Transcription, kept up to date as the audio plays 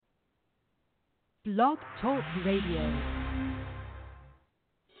Blog Talk Radio.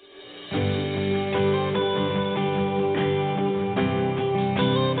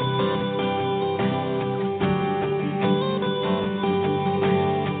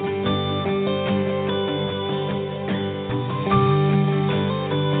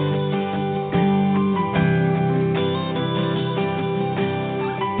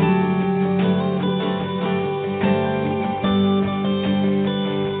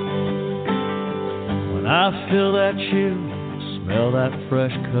 I feel that chill, smell that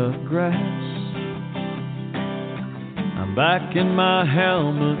fresh cut grass. I'm back in my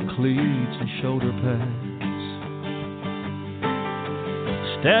helmet, cleats, and shoulder pads.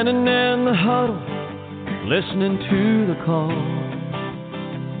 Standing in the huddle, listening to the call.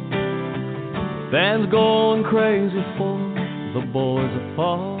 Fans going crazy for the boys that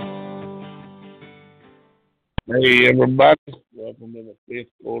fall. Hey everybody, welcome to the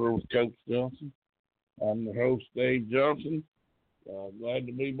fifth quarter with Coach Johnson. I'm the host, Dave Johnson. Glad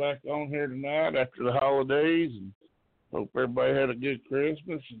to be back on here tonight after the holidays, and hope everybody had a good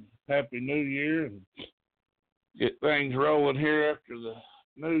Christmas and Happy New Year, and get things rolling here after the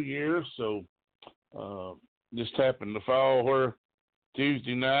New Year. So just happened to fall where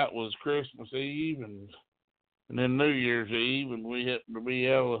Tuesday night was Christmas Eve and then New Year's Eve, and we happened to be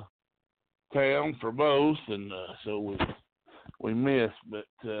out of town for both, and so we missed. But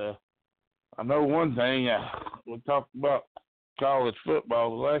I know one thing. We talked about college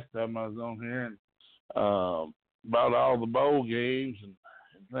football the last time I was on here, and about all the bowl games and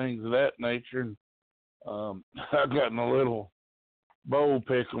things of that nature. And I've gotten a little bowl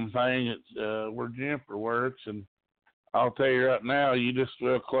pick'em thing at where Jennifer works, and I'll tell you right now, you just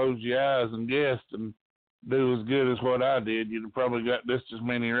close your eyes and guess and do as good as what I did. You'd have probably got just as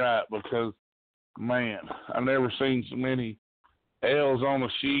many right, because, man, I've never seen so many L's on the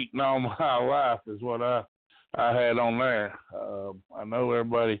sheet in all my life is what I had on there. I know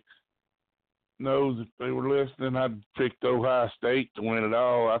everybody knows if they were listening, I picked Ohio State to win it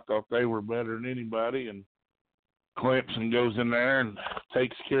all. I thought they were better than anybody, and Clemson goes in there and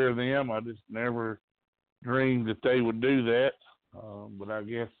takes care of them. I just never dreamed that they would do that. But I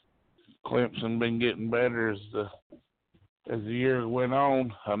guess Clemson been getting better as the year went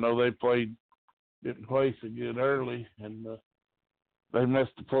on. I know they didn't play so good early, and they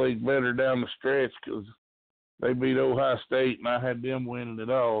must have played better down the stretch, because they beat Ohio State and I had them winning it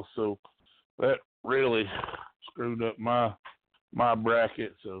all. So that really screwed up my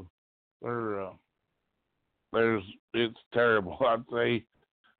bracket. So it's terrible. I'd say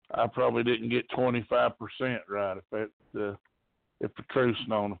I probably didn't get 25% right if the truth's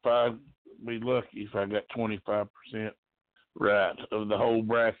known. If I'd be lucky if I got 25% right of the whole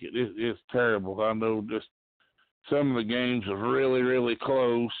bracket. It's terrible. I know just some of the games are really, really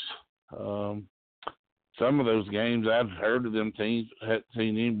close. Some of those games I'd heard of them teams, hadn't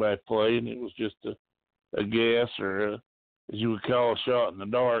seen anybody play, and it was just a guess, or as you would call a shot in the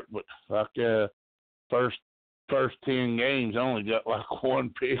dark. But like first 10 games, I only got like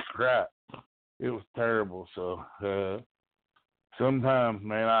one pick right. It was terrible. So sometimes,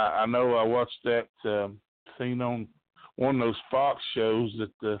 man, I know I watched that scene on one of those Fox shows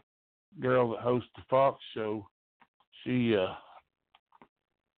that the girl that hosts the Fox show, she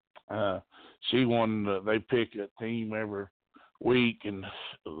won. They pick a team every week, and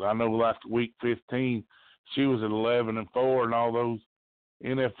I know like week 15, she was at 11-4, and all those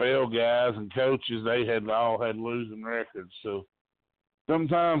NFL guys and coaches, they all had losing records. So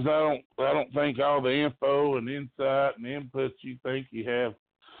sometimes I don't think all the info and insight and inputs you think you have,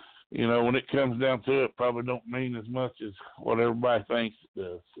 when it comes down to it, probably don't mean as much as what everybody thinks it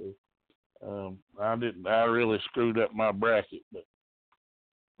does. So I really screwed up my bracket, but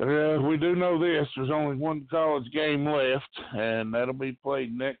we do know this: there's only one college game left, and that'll be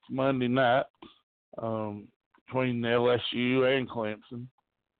played next Monday night between LSU and Clemson.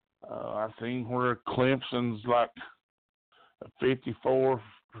 I've seen where Clemson's like a 54%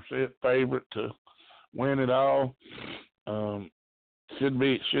 favorite to win it all. Should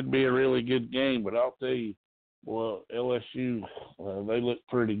be a really good game, but I'll tell you, well, LSU they look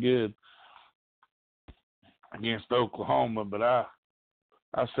pretty good against Oklahoma, but I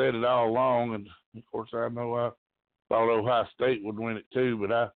said it all along, and of course I know I thought Ohio State would win it too,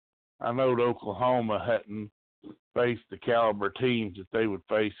 but I know that Oklahoma hadn't faced the caliber teams that they would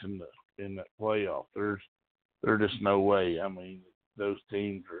face in that playoff. There's just no way. I mean, those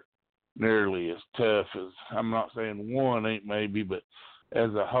teams are nearly as tough as, I'm not saying one ain't maybe, but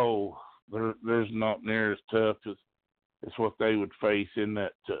as a whole, there's not near as tough as what they would face in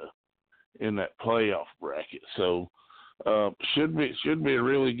that playoff bracket. So should be a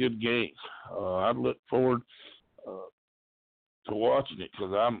really good game. I look forward to watching it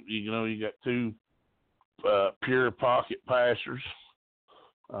because you got two pure pocket passers.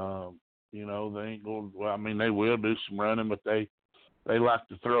 They ain't going. Well, I mean, they will do some running, but they like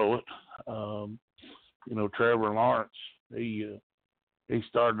to throw it. Trevor Lawrence, he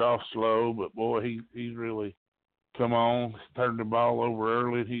started off slow, but boy, he's really come on, turned the ball over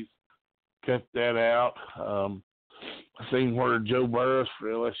early. He's cut that out. I seen where Joe Burris for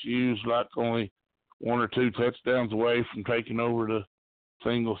LSU is like only 1 or 2 touchdowns away from taking over the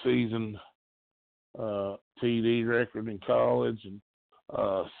single season TD record in college, and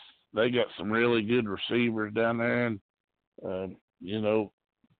they got some really good receivers down there, and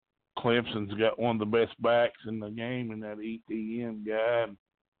Clemson's got one of the best backs in the game in that ETN guy. And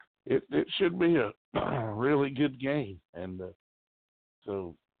it should be a really good game, and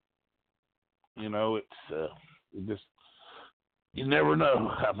so it's just you never know.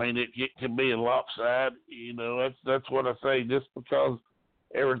 I mean, it can be a lopsided. That's what I say. Just because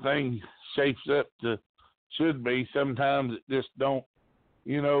everything shapes up to should be, sometimes it just don't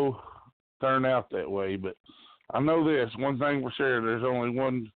turn out that way. But I know this one thing for sure: there's only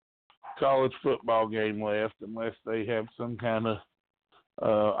one college football game left, unless they have some kind of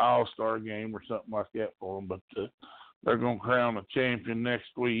all-star game or something like that for them. But they're going to crown a champion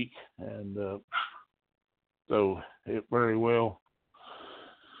next week, and so it very well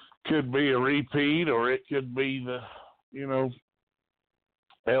could be a repeat, or it could be the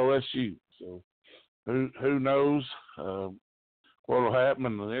LSU. So who knows what will happen?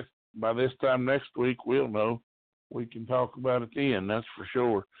 And by this time next week, we'll know. We can talk about it then. That's for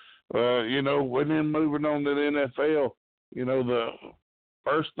sure. And then moving on to the NFL, the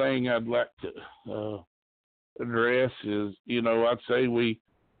first thing I'd like to address is, I'd say we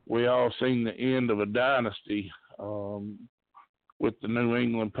all seen the end of a dynasty with the New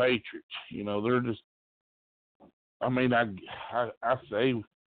England Patriots. They're just, I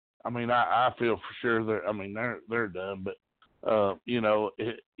feel for sure they're done, but you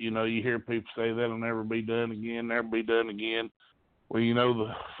hear people say that'll never be done again. Well,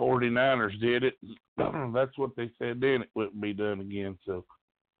 the 49ers did it. That's what they said then. It wouldn't be done again. So,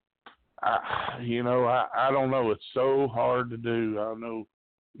 I don't know. It's so hard to do. I know,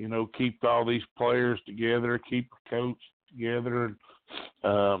 keep all these players together, keep a coach together,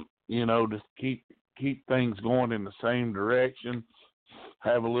 and, just keep things going in the same direction,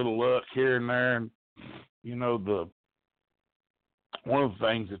 have a little luck here and there. And, one of the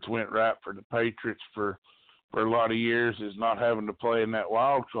things that's went right for the Patriots for a lot of years is not having to play in that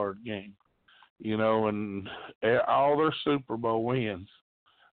wild card game, and all their Super Bowl wins,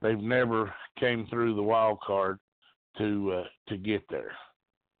 they've never came through the wild card to get there,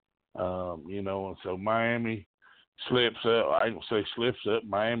 and so Miami slips up. I ain't gonna say slips up.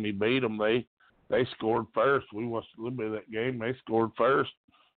 Miami beat them. They scored first. We watched a little bit of that game. They scored first.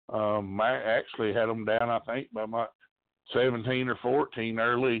 I actually had them down, I think, by about 17 or 14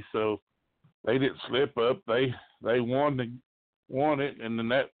 early, so they didn't slip up. They won it, and then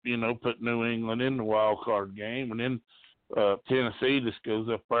that put New England in the wild card game, and then Tennessee just goes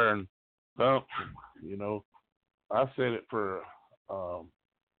up there and thumps them. I said it for a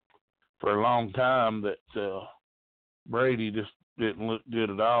long time that Brady just didn't look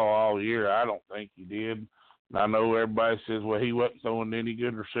good at all year. I don't think he did. And I know everybody says, well, he wasn't throwing any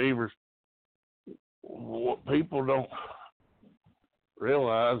good receivers. What people don't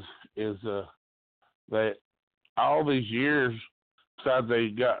realize is that all these years, besides they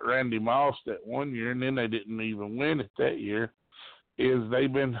got Randy Moss that one year, and then they didn't even win it that year, is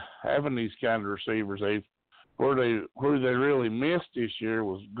they've been having these kind of receivers. Where they really missed this year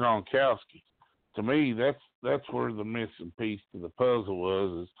was Gronkowski. To me, that's where the missing piece to the puzzle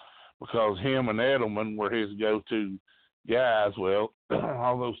was, is because him and Edelman were his go-to guys. Well,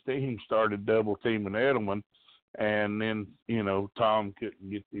 all those teams started double teaming Edelman, and then Tom couldn't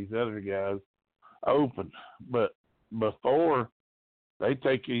get these other guys open. But before, they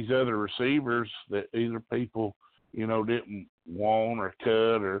take these other receivers that either people didn't want or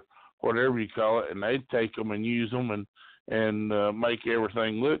cut or whatever you call it, and they'd take them and use them and make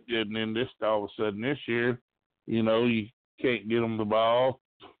everything look good. And then all of a sudden this year, you can't get them the ball.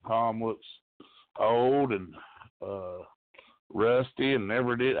 Tom looks old and rusty and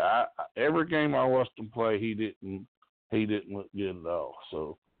never did. Every game I watched him play, he didn't look good at all.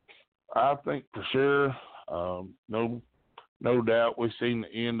 So I think for sure, no doubt, we've seen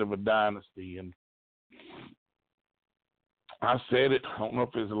the end of a dynasty. And I said it. I don't know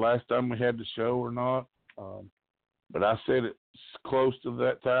if it was the last time we had the show or not, but I said it close to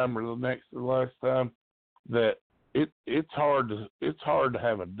that time or the next to the last time that it's hard to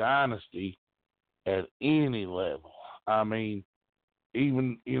have a dynasty at any level. I mean,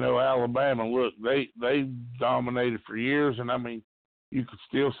 even Alabama. Look, they dominated for years, and I mean, you could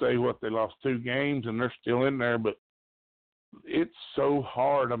still say they lost 2 games and they're still in there, but it's so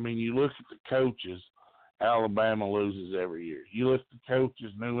hard. I mean, you look at the coaches. Alabama loses every year. You look at the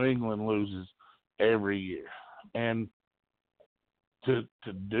coaches. New England loses every year, and to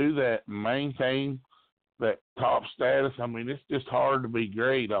do that, maintain that top status. I mean, it's just hard to be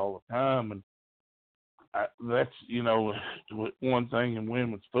great all the time, and that's one thing in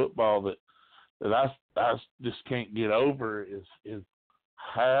women's football that I just can't get over is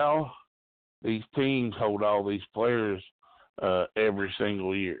how these teams hold all these players every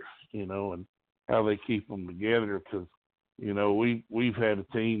single year, and how they keep them together. Because we've had a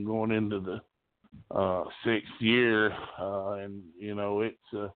team going into the 6th year, and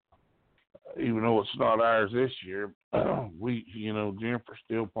it's even though it's not ours this year, Jennifer's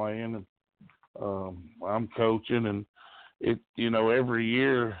still playing, and I'm coaching, and every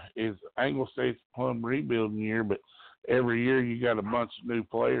year is, I ain't gonna say it's a plumb rebuilding year, but every year you got a bunch of new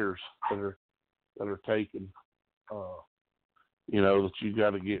players that are taken, that you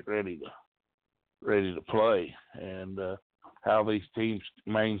got to get ready to play, and how these teams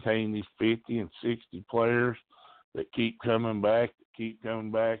maintain these 50 and 60 players that keep coming back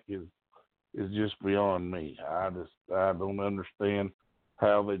is just beyond me. I don't understand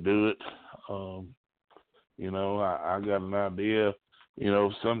how they do it. I got an idea.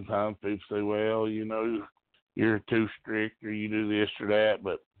 Sometimes people say, well, you're too strict or you do this or that,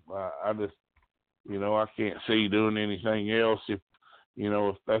 but I just, I can't see doing anything else if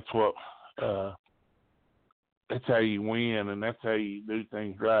that's what, that's how you win and that's how you do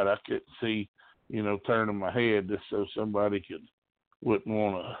things right. I couldn't see, turning my head just so somebody wouldn't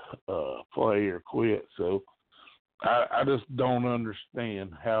want to play or quit. So I just don't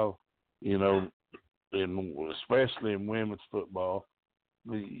understand how, especially in women's football,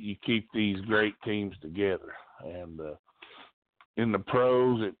 you keep these great teams together. And in the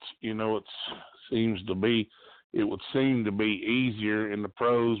pros, it would seem to be easier in the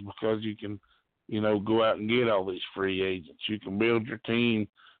pros because you can, go out and get all these free agents. You can build your team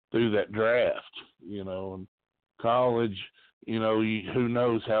through that draft, and college, who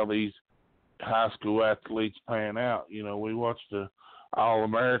knows how these high school athletes pan out. We watched the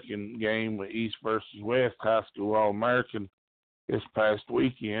All-American game with East versus West, high school All-American this past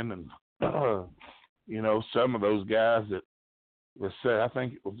weekend, and some of those guys that was said, I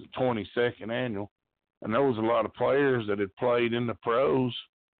think it was the 22nd annual, and there was a lot of players that had played in the pros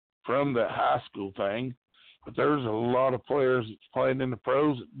from that high school thing, but there's a lot of players that played in the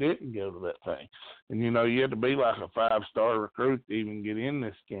pros that didn't go to that thing. And, you had to be like a 5-star recruit to even get in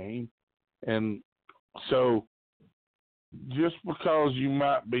this game. And so just because you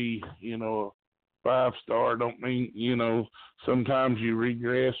might be, a 5-star don't mean, sometimes you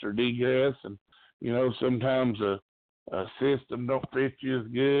regress or degress. And, sometimes a system don't fit you as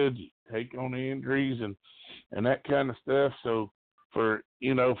good. You take on the injuries and that kind of stuff. So for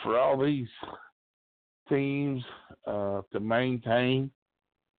all these teams to maintain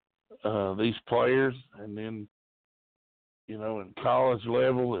these players, and then, in college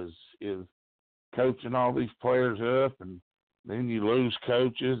level is coaching all these players up, and then you lose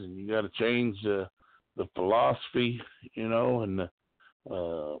coaches and you got to change the philosophy, and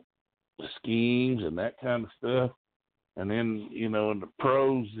the schemes and that kind of stuff. And then, in the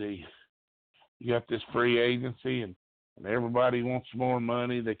pros, you got this free agency and everybody wants more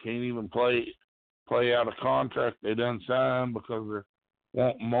money. They can't even play out a contract they done signed because they're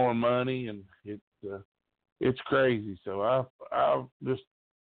wanting more money, and it's crazy. So I just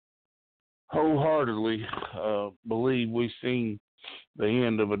wholeheartedly believe we've seen the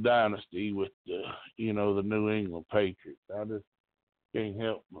end of a dynasty with the New England Patriots. I just can't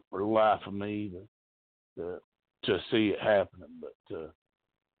help but for the life of me to see it happening. But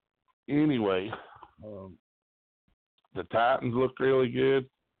anyway, the Titans look really good.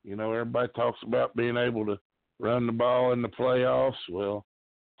 Everybody talks about being able to run the ball in the playoffs. Well,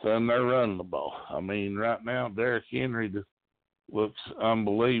 son, they're running the ball. I mean, right now, Derrick Henry just looks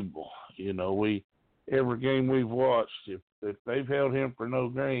unbelievable. Every game we've watched, if they've held him for no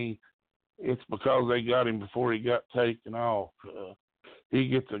gain, it's because they got him before he got taken off. He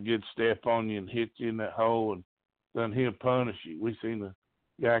gets a good step on you and hit you in that hole, and then he'll punish you. We seen a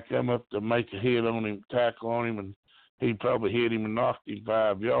guy come up to make a hit on him, tackle on him, and he probably hit him and knocked him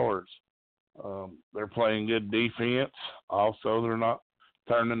 5 yards. They're playing good defense. Also, they're not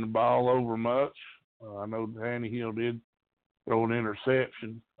turning the ball over much. I know Danny Hill did throw an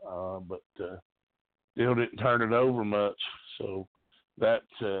interception, but still didn't turn it over much. So that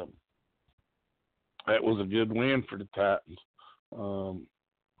was a good win for the Titans.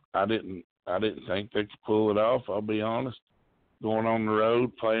 I didn't think they could pull it off. I'll be honest. Going on the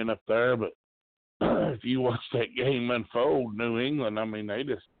road, playing up there, but if you watch that game unfold, New England, I mean, they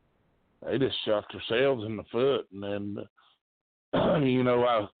just shot themselves in the foot, and then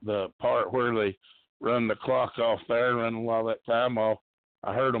the part where they run the clock off there, run a lot of that time off.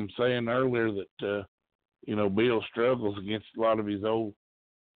 I heard them saying earlier that Bill struggles against a lot of his old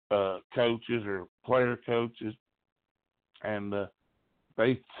coaches or player coaches, and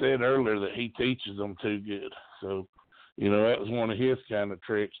they said earlier that he teaches them too good. So, that was one of his kind of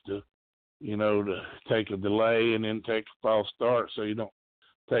tricks to take a delay and then take a false start so you don't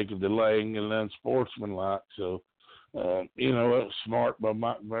take a delay and get an unsportsmanlike. So, it was smart by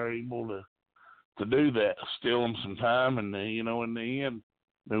Mike Variable to do that, steal them some time, and, in the end,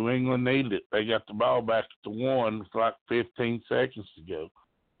 New England needed it. They got the ball back at the 1 with like 15 seconds to go,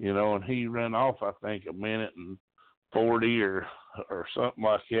 and he ran off, I think, a minute and 40 or something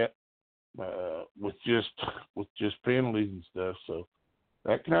like that, with just penalties and stuff. So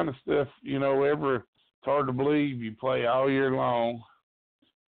that kind of stuff, it's hard to believe you play all year long,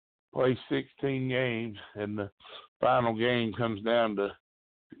 play 16 games, and the final game comes down to,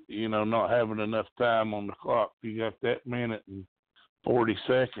 not having enough time on the clock. You got that minute and 40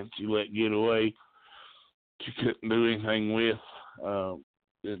 seconds you let get away you couldn't do anything with.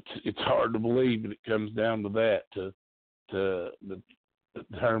 It's hard to believe that it comes down to that to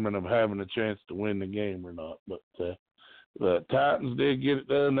determine of having a chance to win the game or not. But the Titans did get it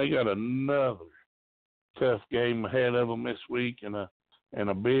done. They got another tough game ahead of them this week, and a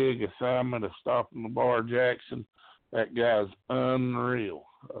big assignment of stopping Lamar Jackson. That guy's unreal.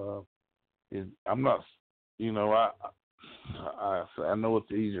 I'm not, I know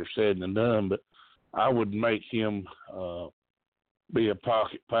it's easier said than done, but I would make him be a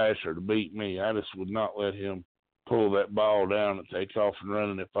pocket passer to beat me. I just would not let him pull that ball down and take off and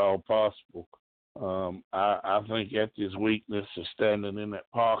running if all possible. I think that's his weakness is standing in that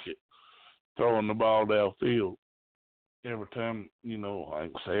pocket, throwing the ball downfield. Every time, I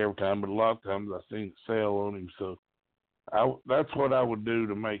can say every time, but a lot of times I've seen it sail on him. So that's what I would do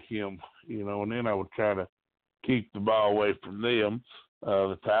to make him, and then I would try to keep the ball away from them.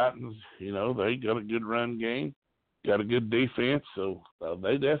 The Titans, they got a good run game, got a good defense, so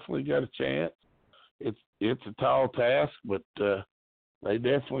they definitely got a chance. It's a tall task, but they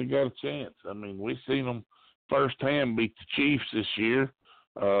definitely got a chance. I mean, we've seen them firsthand beat the Chiefs this year.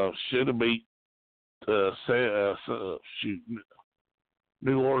 Should have beat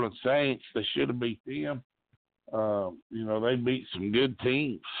New Orleans Saints. They should have beat them. They beat some good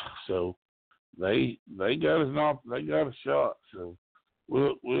teams, so they got a shot. So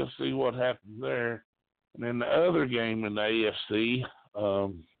we'll see what happens there. And then the other game in the AFC,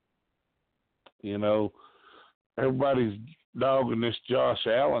 everybody's dogging this Josh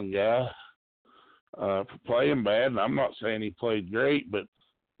Allen guy for playing bad, and I'm not saying he played great, but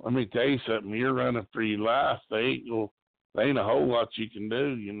let me tell you something. You're running for your life. There ain't a whole lot you can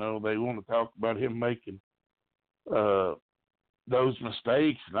do. They want to talk about him making those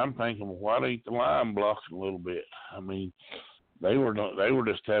mistakes, and I'm thinking, well, why ain't the line blocking a little bit? I mean, they were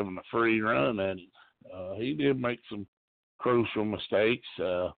just having a free run at him. He did make some crucial mistakes,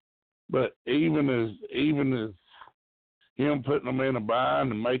 but even as him putting them in a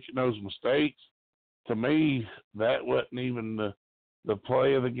bind and making those mistakes, to me, that wasn't even the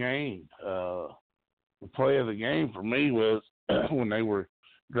play of the game. The play of the game for me was when they were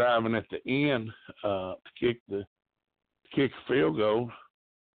driving at the end to kick a field goal.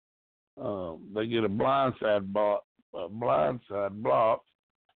 They get a blindside block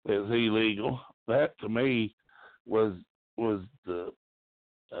that's illegal. That to me was the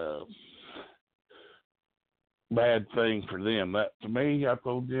bad thing for them. That to me, I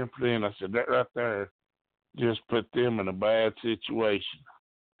told them I said that right there just put them in a bad situation.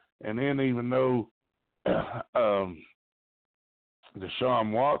 And then even though Deshaun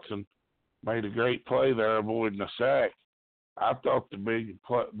Watson made a great play there, avoiding a sack, I thought the big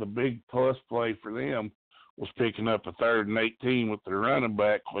plus play for them was picking up a 3rd and 18 with their running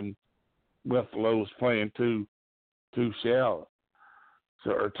back when Buffalo was playing too shallow,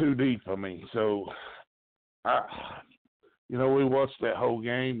 or too deep. I mean, so we watched that whole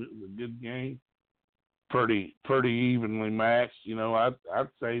game. It was a good game, pretty evenly matched. I'd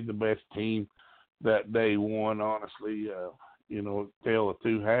say the best team that day won. Honestly, tale of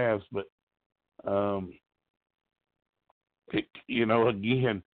two halves, but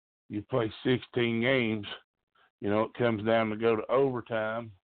again, you play 16 games. It comes down to go to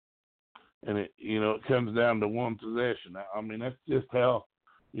overtime. and it comes down to one possession. I mean, that's just how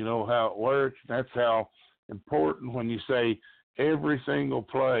it works. That's how important when you say every single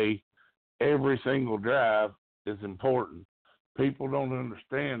play, every single drive is important. People don't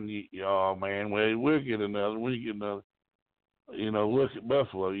understand. Oh man, we'll get another. Look at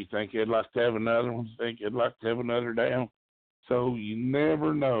Buffalo. You think they'd like to have another one? Think they'd like to have another down? So you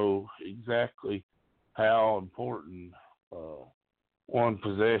never know exactly how important one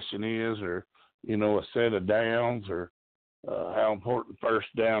possession is, or a set of downs, or how important first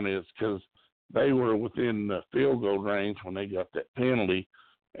down is, because they were within the field goal range when they got that penalty,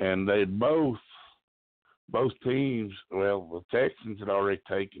 and they'd both teams. Well, the Texans had already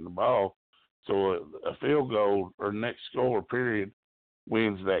taken the ball, so a field goal or next score period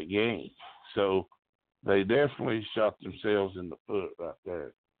wins that game. So they definitely shot themselves in the foot right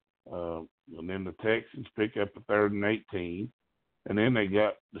there. And then the Texans pick up a 3rd and 18, and then they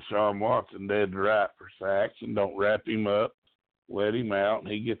got Deshaun Watson dead to right for sacks and don't wrap him up, let him out,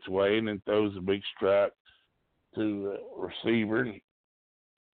 and he gets away and then throws a big strike to the receiver, and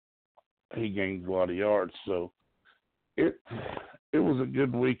he gains a lot of yards. So it was a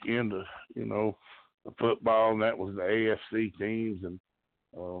good weekend of the football, and that was the AFC teams, and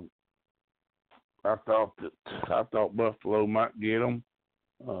I thought Buffalo might get them.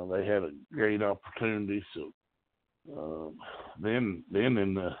 They had a great opportunity. So then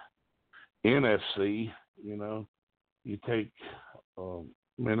in the NFC, you take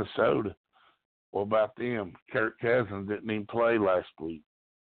Minnesota. What about them? Kirk Cousins didn't even play last week.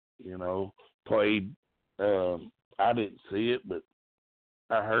 Played. I didn't see it, but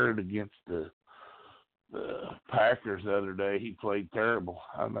I heard against the Packers the other day, he played terrible.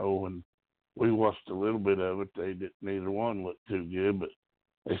 I know when we watched a little bit of it, neither one looked too good, but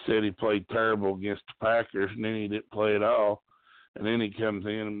they said he played terrible against the Packers, and then he didn't play at all. And then he comes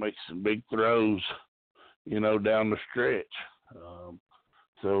in and makes some big throws, down the stretch.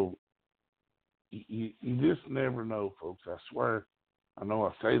 So you just never know, folks. I swear. I know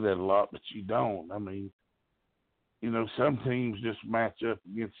I say that a lot, but you don't. I mean, some teams just match up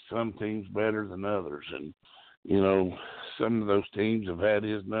against some teams better than others. And, some of those teams have had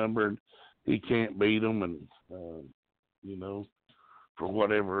his number, and he can't beat them. And, for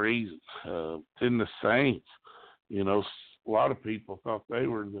whatever reason. In the Saints, a lot of people thought they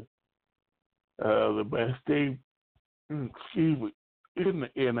were the best team, in the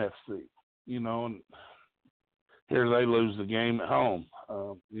NFC, and here they lose the game at home.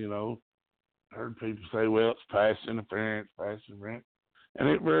 Heard people say, well, it's pass interference, and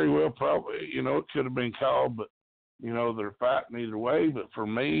it very well probably, it could have been called, but, they're fighting either way. But for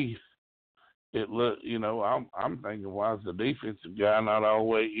me, it looked, I'm thinking, why is the defensive guy not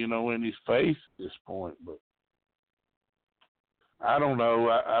always, in his face at this point? But I don't know.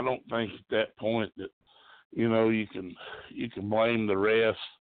 I don't think at that point that, you can blame the refs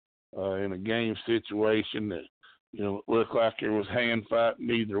in a game situation that, it looked like there was hand fighting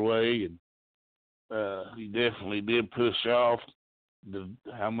either way, and he definitely did push off.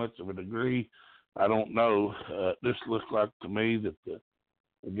 How much of a degree, I don't know. This looked like to me that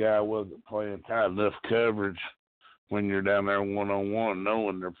the guy wasn't playing tight enough coverage when you're down there one-on-one,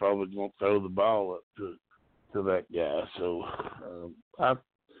 knowing they're probably going to throw the ball up to that guy. So I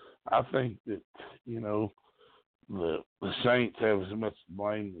think that, the Saints have as much to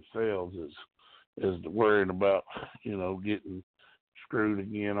blame themselves as worrying about, getting screwed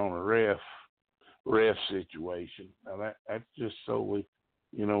again on a ref situation. Now that's just solely,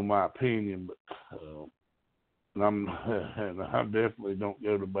 my opinion, but and I definitely don't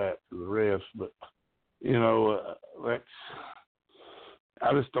go to bat for the refs, but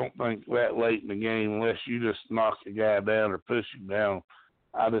I just don't think that late in the game, unless you just knock a guy down or push him down,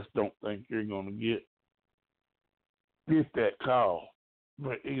 I just don't think you're going to get that call.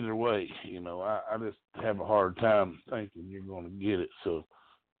 But either way, I just have a hard time thinking you're going to get it. So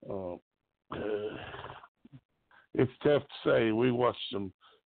it's tough to say. We watched some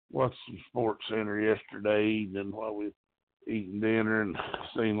Sports Center yesterday evening while we were eating dinner, and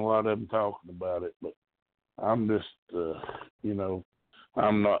seen a lot of them talking about it. But I'm just,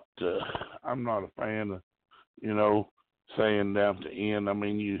 I'm not a fan of, saying down to end. I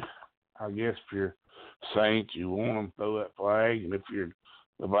mean, I guess if you're Saints, you want them to throw that flag, and if you're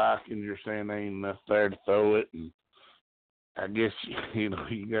the Vikings, you're saying there ain't enough there to throw it. And I guess you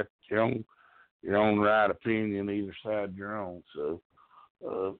got your own right opinion, either side your own. So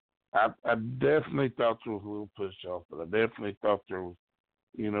I definitely thought there was a little push off, but I definitely thought there was,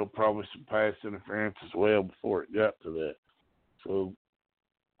 probably some pass interference as well before it got to that. So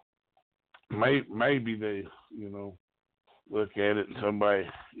maybe they, look at it and somebody,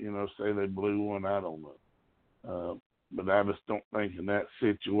 say they blew one. I don't know. But I just don't think in that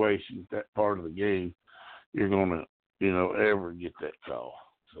situation, that part of the game, you're going to, ever get that call.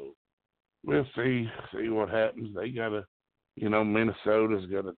 So we'll see what happens. They got Minnesota's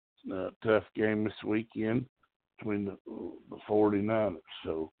got a tough game this weekend between the 49ers.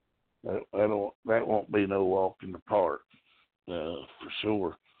 So that won't be no walk in the park for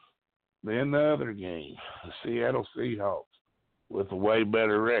sure. Then the other game, the Seattle Seahawks, with a way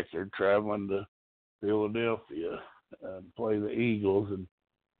better record, traveling to Philadelphia to play the Eagles. And,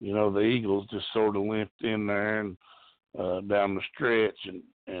 the Eagles just sort of limped in there and down the stretch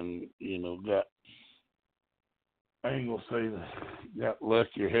and got, I ain't going to say they got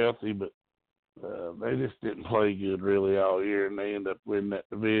lucky or healthy, but they just didn't play good really all year, and they end up winning that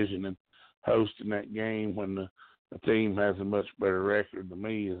division and hosting that game when the team has a much better record than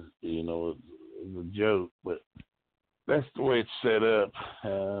me is a joke. But that's the way it's set up.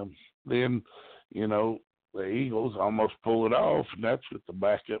 Then, the Eagles almost pull it off, and that's with the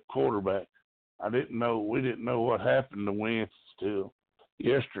backup quarterback. We didn't know what happened to Wentz till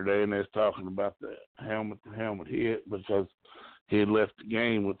yesterday, and they was talking about the helmet hit because he had left the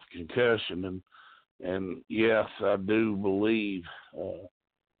game with the concussion. And yes, I do believe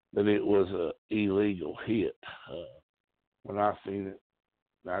that it was a illegal hit. When I seen it,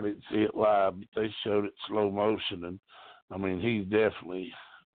 I didn't see it live, but they showed it slow motion, and I mean he definitely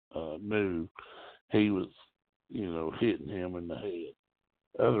knew he was, hitting him in the head.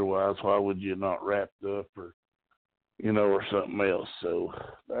 Otherwise, why would you not wrapped up or something else? So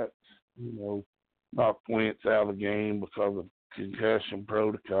that's, knocked Wentz out of the game because of concussion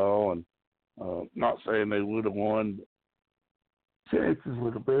protocol, and not saying they would have won, but chances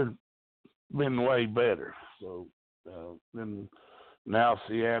would have been way better. So then now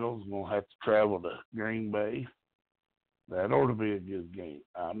Seattle's going to have to travel to Green Bay. That ought to be a good game.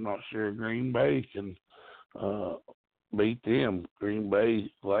 I'm not sure Green Bay can beat them. Green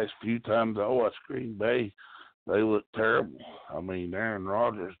Bay, the last few times I watched Green Bay, they look terrible. I mean, Aaron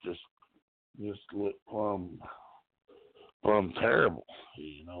Rodgers just looked plumb terrible,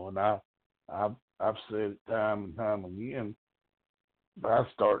 and I've said it time and time again, if I was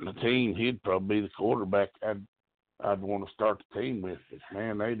starting a team, he'd probably be the quarterback I'd want to start the team with.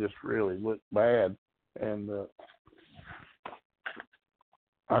 Man, they just really look bad, and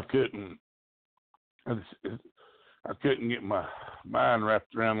I couldn't get my mind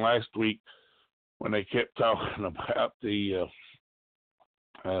wrapped around last week when they kept talking about the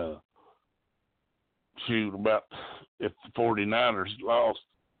about if the 49ers lost,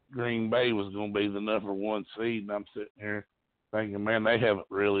 Green Bay was going to be the number one seed. And I'm sitting here thinking, man, they haven't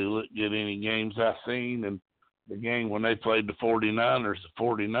really looked good any games I've seen. And the game when they played the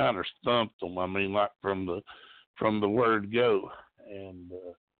 49ers thumped them. I mean, like from the word go. And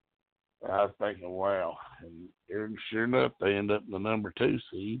I was thinking, wow. And sure enough, they end up in the number 2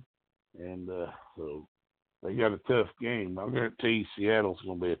 seed. And so they got a tough game. I guarantee Seattle's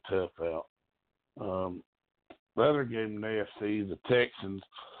going to be a tough out. The other game in the AFC, the Texans,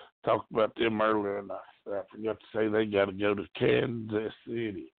 talked about them earlier, and I forgot to say they got to go to Kansas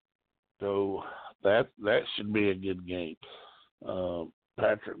City. So that should be a good game.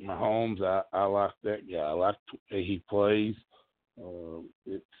 Patrick Mahomes, I like that guy. I like the way he plays.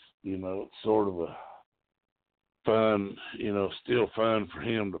 It's it's sort of a fun, still fun for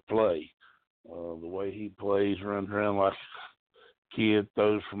him to play. The way he plays, runs around like a kid,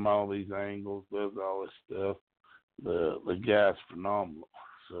 throws from all these angles, does all this stuff. The guy's phenomenal.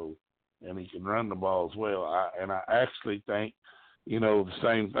 So, and he can run the ball as well. I actually think, the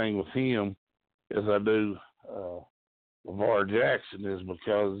same thing with him as I do LeVar Jackson is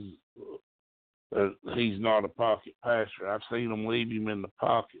because he's not a pocket passer. I've seen him leave him in the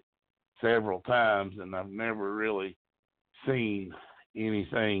pocket several times, and I've never really seen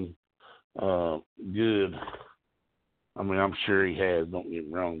anything good. I mean, I'm sure he has, don't get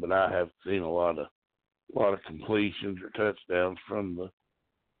me wrong, but I have seen a lot of completions or touchdowns from the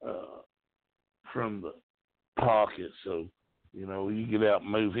pocket. So, you get out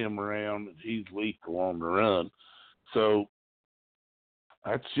and move him around, and he's lethal on the run. So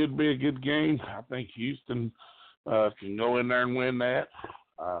that should be a good game. I think Houston can go in there and win that.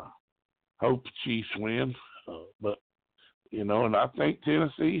 I hope the Chiefs win, but and I think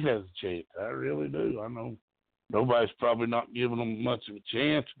Tennessee has a chance. I really do. I know nobody's probably not giving them much of a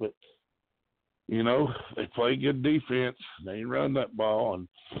chance, but they play good defense. They run that ball, and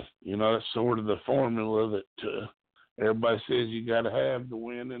that's sort of the formula that everybody says you got to have to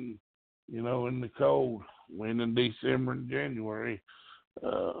win in the cold, win in December and January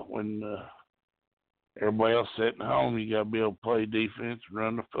when everybody else sitting home, you got to be able to play defense and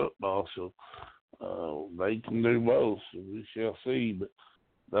run the football. So they can do both. So we shall see. But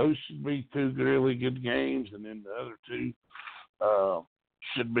those should be two really good games, and then the other two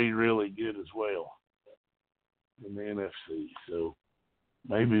should be really good as well in the NFC. So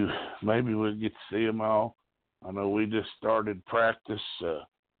maybe we'll get to see them all. I know we just started practice,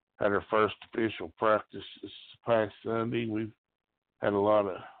 had our first official practice this past Sunday. We've had a lot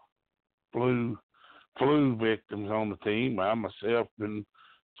of flu victims on the team. I myself been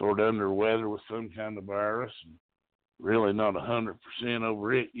sort of under the weather with some kind of virus, and really not 100%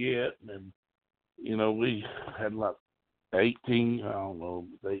 over it yet. And we had like 18, I don't know,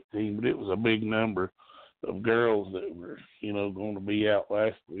 18, but it was a big number of girls that were, going to be out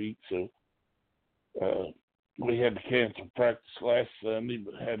last week. So we had to cancel practice last Sunday,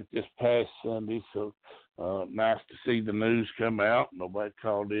 but had it this past Sunday. So nice to see the news come out. Nobody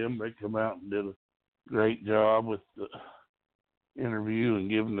called in. They come out and did a great job with the interview and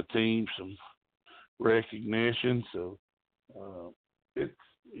giving the team some recognition. So it's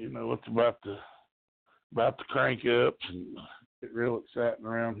it's about to crank up and get real exciting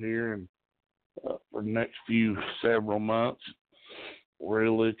around here, and for the next several months, we're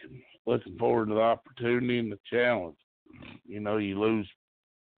looking forward to the opportunity and the challenge. You lose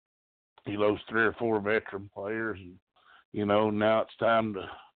 3 or 4 veteran players, and now it's time to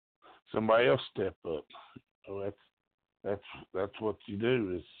somebody else step up. So that's what you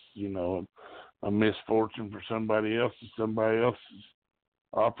do. Is a misfortune for somebody else is somebody else's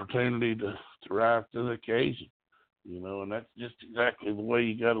opportunity to rise to the occasion. And that's just exactly the way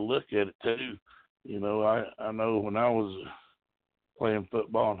you got to look at it too. I know when I was playing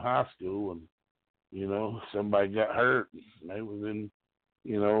football in high school, and somebody got hurt, and they was in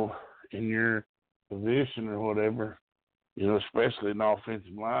your position or whatever, especially an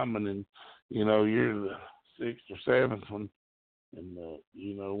offensive lineman, and you're the 6th or 7th one, and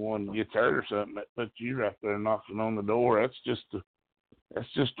one gets hurt or something, that puts you right there knocking on the door. That's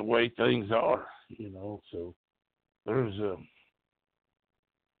just the way things are, So there's a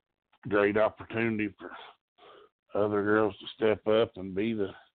great opportunity for other girls to step up and be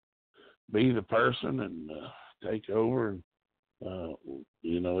the person and take over, and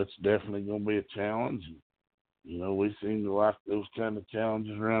it's definitely going to be a challenge. And, we seem to like those kind of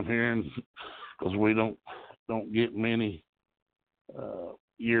challenges around here, and because we don't get many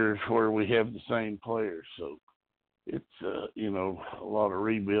years where we have the same players, so it's a lot of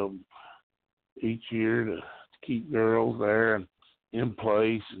rebuild each year to keep girls there and in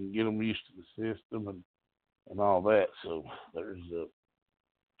place and get them used to the system and all that. So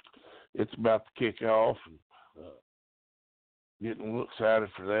it's about to kick off, and getting a little excited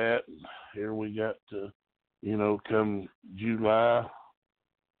for that. And here we got come July,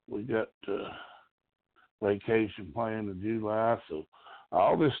 we got vacation planned in July, so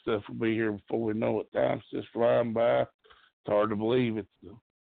all this stuff will be here before we know it. Time's just flying by. It's hard to believe it's the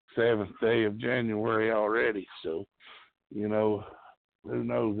 7th day of January already. So, who knows?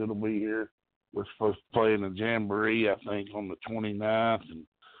 It'll be here. We're supposed to play in a jamboree, I think, on the 29th, and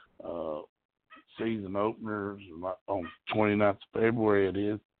season openers on 29th of February it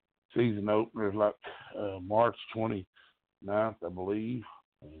is. Season openers like March 29th, I believe.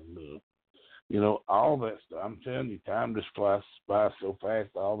 And all that stuff. I'm telling you, time just flies by so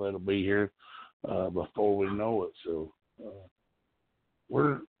fast. All that'll be here before we know it. So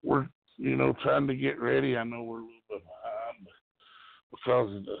we're trying to get ready. I know we're a little bit behind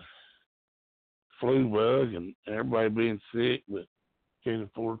because of the flu bug and everybody being sick, but can't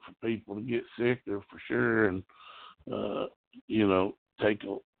afford for people to get sick there for sure, and take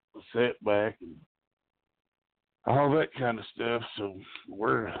a setback and all that kind of stuff. So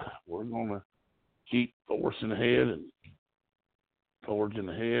we're gonna keep forging ahead and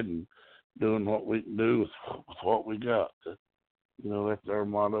doing what we can do with what we got. That's our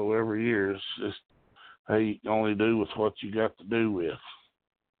motto every year. It's just, hey, you can only do with what you got to do with.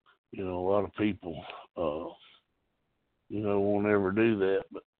 A lot of people, won't ever do that.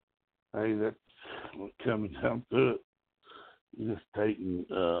 But, hey, that's what comes down to it. You just take and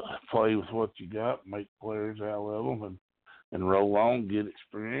play with what you got, make players out of them, and roll on, get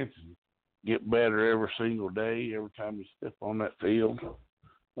experience, and get better every single day, every time you step on that field.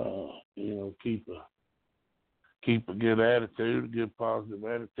 Keep a good attitude, a good positive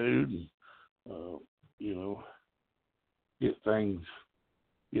attitude, and get things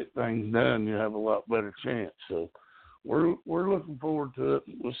done. You have a lot better chance. So we're looking forward to it.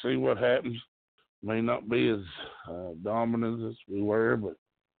 We'll see what happens. May not be as dominant as we were, but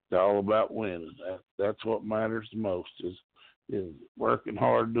it's all about winning. That's what matters the most, is is working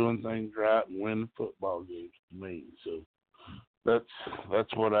hard, doing things right, and winning football games to me. So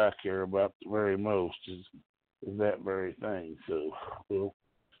that's what I care about the very most is that very thing. So we'll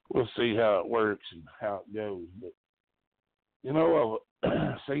see how it works and how it goes. But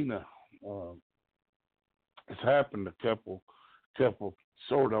I've seen it's happened a couple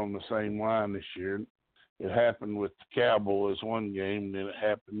sort of on the same line this year. It happened with the Cowboys one game, and then it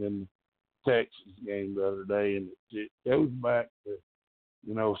happened in the Texas game the other day, and it goes back to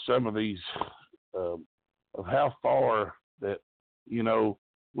some of these of how far that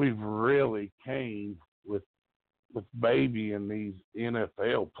we've really came with babying these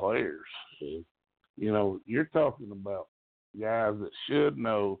NFL players. You're talking about guys that should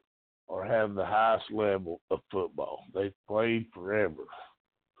know or have the highest level of football. They've played forever.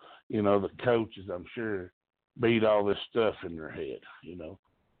 The coaches, I'm sure, beat all this stuff in their head.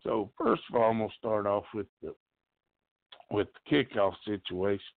 So first of all, I'm gonna start off with the kickoff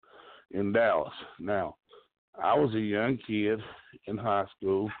situation in Dallas. Now, I was a young kid in high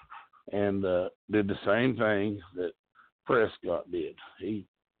school and did the same thing that Prescott did.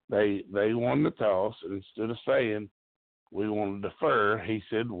 They won the toss, and instead of saying we want to defer, he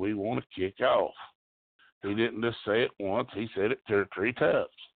said we want to kick off. He didn't just say it once; he said it 2 or 3 times.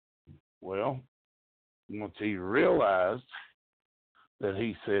 Well, once he realized that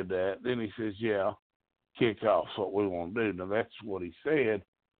he said that, then he says, "Yeah, kick off's what we want to do." Now that's what he said.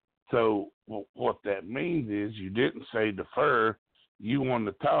 So what that means is you didn't say defer. You won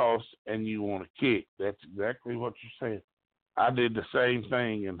the toss and you want to kick. That's exactly what you're saying. I did the same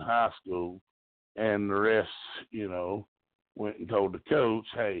thing in high school, and the refs, went and told the coach,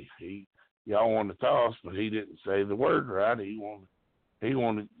 "Hey, y'all won the toss," but he didn't say the word right.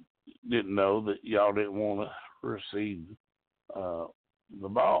 Didn't know that y'all didn't want to receive the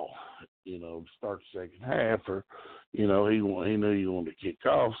ball, to start the second half, or he knew you wanted to kick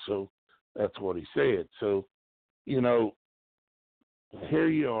off, so that's what he said. So, here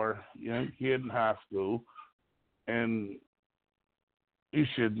you are, young kid in high school, and you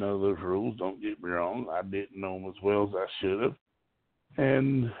should know those rules. Don't get me wrong. I didn't know them as well as I should have.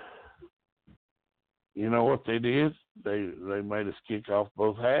 And you know what they did? They made us kick off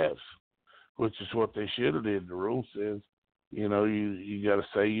both halves, which is what they should have did. The rule says, you got to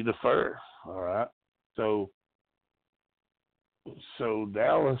say you defer. All right. So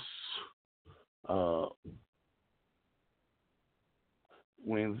Dallas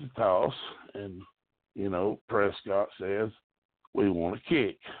wins the toss, and Prescott says, we want to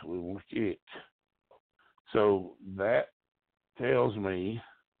kick. We want to kick. So that tells me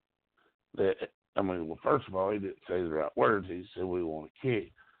that, first of all, he didn't say the right words. He said, we want to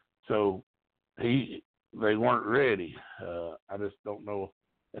kick. So they weren't ready. I just don't know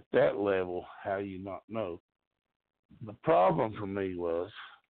at that level how you not know. The problem for me was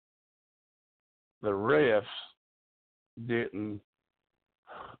the refs didn't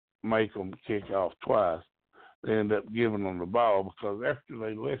make them kick off twice. They ended up giving them the ball because after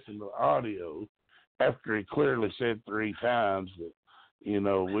they listened to the audio, after he clearly said 3 times that,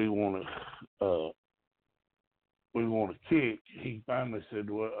 we want to kick, he finally said,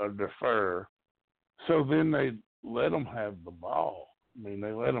 well, defer. So then they let them have the ball. They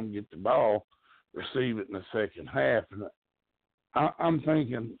let them get the ball, receive it in the second half. And I'm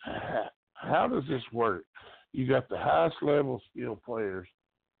thinking, how does this work? You got the highest level skill players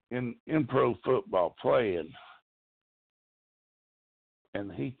in pro football playing, and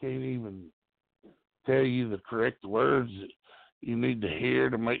he can't even tell you the correct words that you need to hear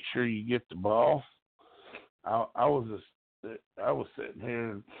to make sure you get the ball. I was sitting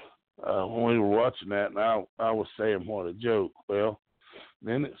here when we were watching that, and I was saying, what a joke. Well,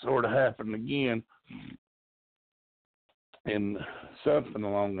 then it sort of happened again, and something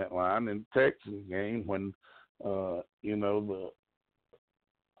along that line in the Texans game when the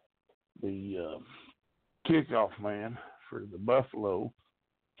kickoff man for the Buffalo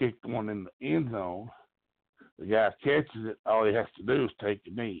kicked one in the end zone. The guy catches it. All he has to do is take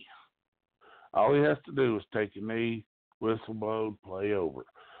a knee. All he has to do is take a knee, whistle blowed, play over.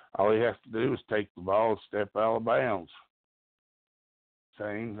 All he has to do is take the ball and step out of bounds.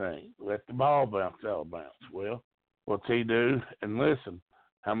 Same thing. Let the ball bounce out of bounds. Well, what's he do? And listen,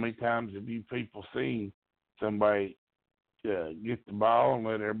 how many times have you people seen somebody get the ball and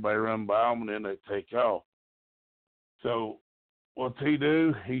let everybody run by them, and then they take off? So what's he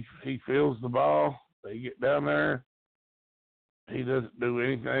do? He feels the ball. They get down there. He doesn't do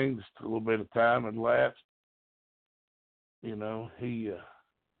anything. Just a little bit of time had lapsed. He don't take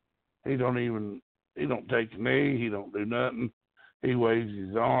a knee. He don't do nothing. He waves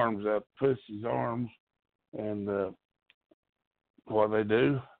his arms up, puts his arms, and what they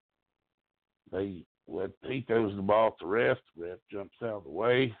do, he throws the ball at the ref jumps out of the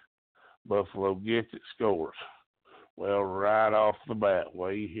way, Buffalo gets it, scores. Well, right off the bat,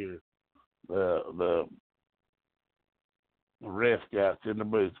 you hear the ref guys in the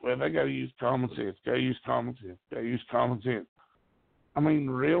booth. Well, they got to use common sense. Got to use common sense. I mean,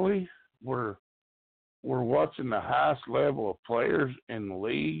 really, we're watching the highest level of players in the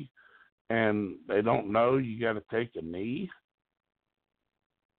league, and they don't know you got to take a knee.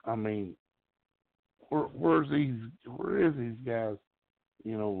 I mean, where is these guys?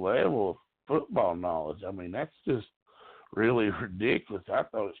 Level of football knowledge. I mean, that's just really ridiculous. I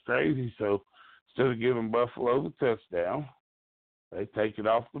thought it's crazy. So instead of giving Buffalo the touchdown, they take it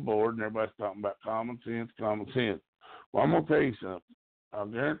off the board, and everybody's talking about common sense. Well, I'm going to tell you something. I'll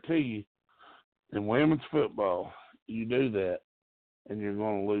guarantee you, in women's football, you do that, and you're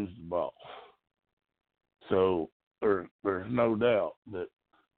going to lose the ball. So there's no doubt that,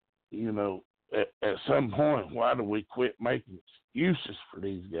 at some point, why do we quit making excuses for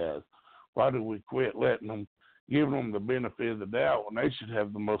these guys? Why do we quit giving them the benefit of the doubt when they should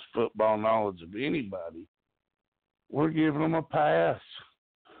have the most football knowledge of anybody? We're giving them a pass.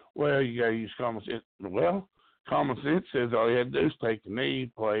 Well, you got to use common sense. Well, common sense says all you have to do is take a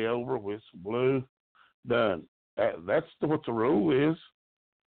knee, play over, whistle blue, done. That's what the rule is.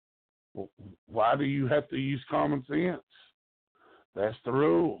 Why do you have to use common sense? That's the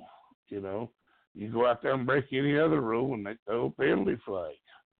rule. You go out there and break any other rule and they throw a penalty flag.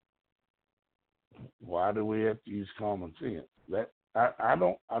 Why do we have to use common sense? That I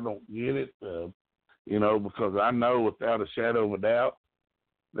don't get it. Because I know without a shadow of a doubt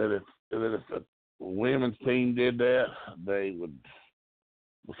that if a women's team did that, they would,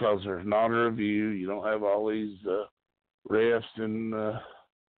 because there's not a review. You don't have all these refs and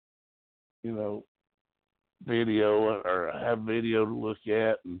video or have video to look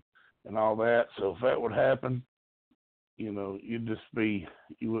at and all that. So if that would happen, you wouldn't be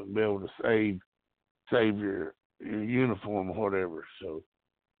able to save your uniform or whatever. So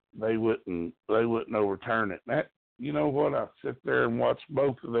they wouldn't overturn it. That, I sit there and watch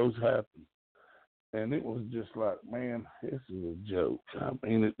both of those happen, and it was just like, man, this is a joke. I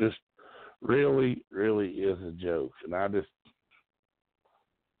mean, it just really, really is a joke, and I just,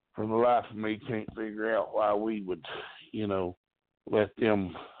 for the life of me, can't figure out why we would, let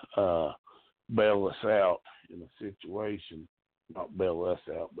them bail us out in a situation, not bail us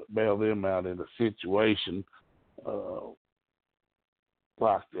out, but bail them out in a situation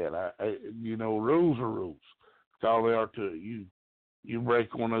like that. Rules are rules. That's all they are to it. You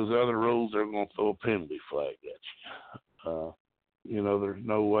break one of those other rules, they're going to throw a penalty flag at you. There's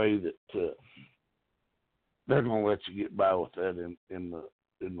no way that they're going to let you get by with that in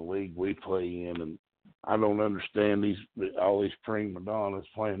the league we play in. And I don't understand all these prima donnas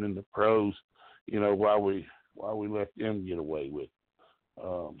playing in the pros. Why we let them get away with it.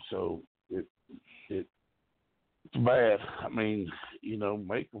 So it's bad. I mean,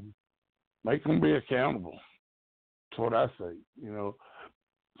 make them be accountable. That's what I say.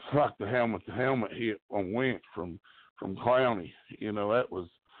 It's like the helmet hit on Wentz from Clowney. That was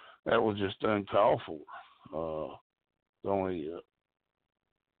just uncalled for. Only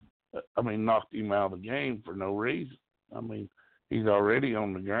knocked him out of the game for no reason. I mean, he's already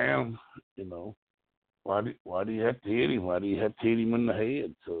on the ground. Why do you have to hit him? Why do you have to hit him in the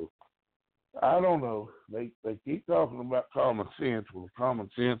head? So I don't know. They keep talking about common sense. Well, common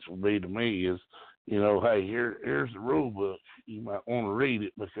sense will be to me is, hey, here's the rule book. You might want to read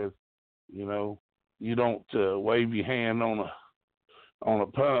it because, you don't wave your hand on a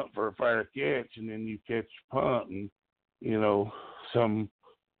punt for a fair catch and then you catch your punt and,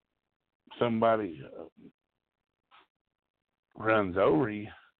 somebody runs over you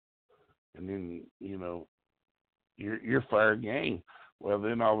and then, you're fair game. Well,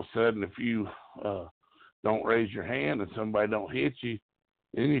 then all of a sudden, if you don't raise your hand and somebody don't hit you,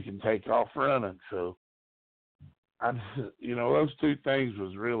 then you can take off running. So, those two things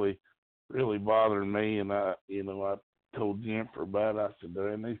was really, really bothering me. And I told Jennifer about it. I said,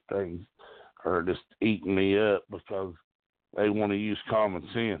 man, these things are just eating me up because they want to use common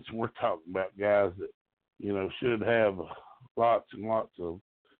sense. We're talking about guys that, should have lots and lots of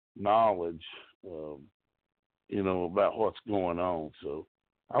knowledge, about what's going on. So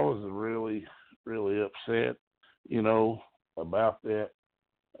I was really, really upset, about that.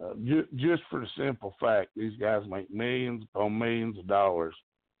 Just for the simple fact, these guys make millions upon millions of dollars,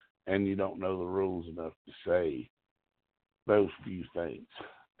 and you don't know the rules enough to say those few things.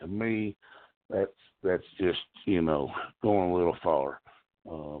 To me, that's just, going a little far.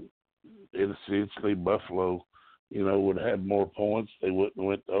 Essentially, Buffalo would have had more points. They wouldn't have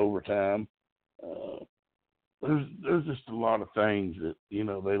went to overtime. There's just a lot of things that,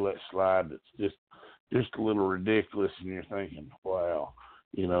 they let slide that's just a little ridiculous, and you're thinking, wow,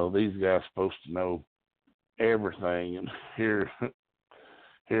 these guys supposed to know everything, and here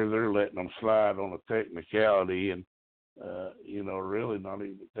they're letting them slide on a technicality, and really not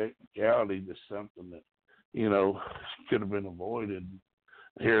even a technicality, just something that could have been avoided.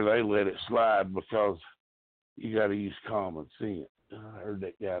 Here they let it slide because you got to use common sense. I heard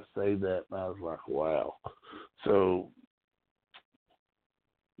that guy say that, and I was like, wow. So,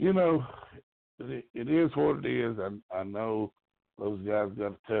 it is what it is. I know those guys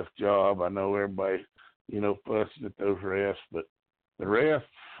got a tough job. I know everybody, fussing at those refs, but the refs,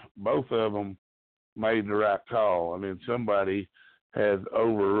 both of them, made the right call. I mean, somebody has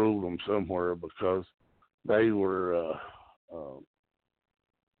overruled them somewhere because they were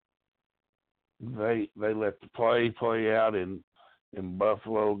they let the play out in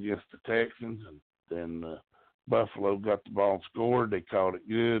Buffalo against the Texans, and then Buffalo got the ball and scored. They called it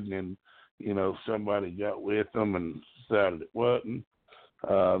good, and then somebody got with them and decided it wasn't.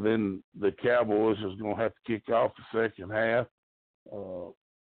 Then the Cowboys was going to have to kick off the second half.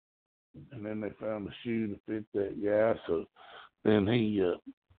 And then they found the shoe to fit that guy. So then he, at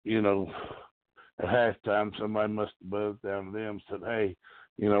halftime, somebody must have buzzed down to them and said, hey,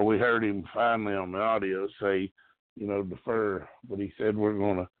 we heard him finally on the audio say, defer. But he said, we're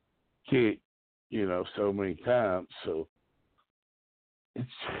going to kick, so many times. So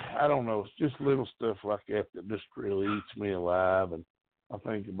I don't know. It's just little stuff like that just really eats me alive. And I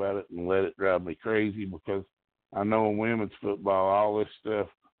think about it and let it drive me crazy, because I know in women's football, all this stuff,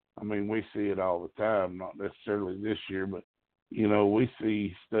 I mean, we see it all the time, not necessarily this year, but, we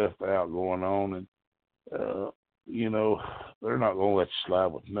see stuff out going on, and, they're not going to let you slide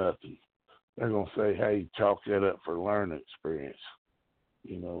with nothing. They're going to say, hey, chalk that up for learning experience.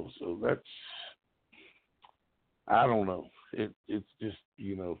 So that's, I don't know. It's just,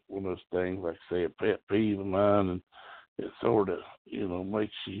 one of those things, like I say, a pet peeve of mine, and it sort of,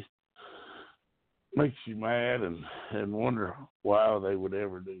 makes you mad and wonder why they would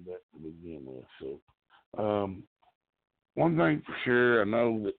ever do that to begin with. So, one thing for sure, I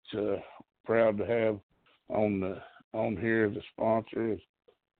know that proud to have on here as a sponsor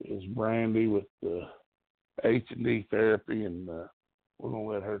is Brandy with H&D Therapy, and we're gonna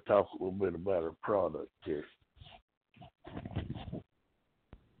let her talk a little bit about her product here.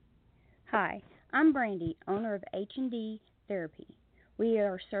 Hi, I'm Brandy, owner of H&D Therapy. We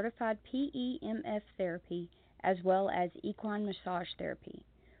are certified PEMF therapy as well as equine massage therapy,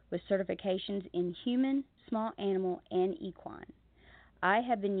 with certifications in human, small animal, and equine. I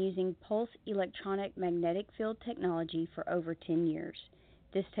have been using pulse electronic magnetic field technology for over 10 years.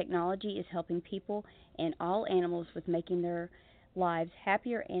 This technology is helping people and all animals with making their lives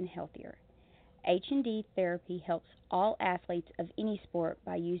happier and healthier. H&D Therapy helps all athletes of any sport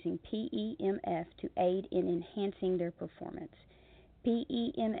by using PEMF to aid in enhancing their performance.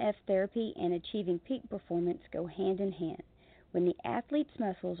 PEMF therapy and achieving peak performance go hand in hand. When the athlete's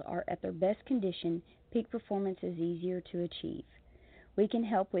muscles are at their best condition, peak performance is easier to achieve. We can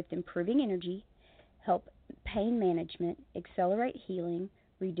help with improving energy, help pain management, accelerate healing,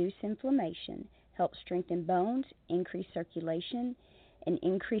 reduce inflammation, help strengthen bones, increase circulation, and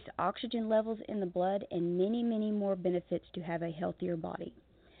increase oxygen levels in the blood, and many, many more benefits to have a healthier body.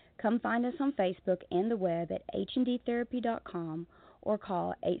 Come find us on Facebook and the web at hnddtherapy.com or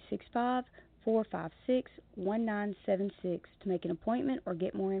call 865-456-1976 to make an appointment or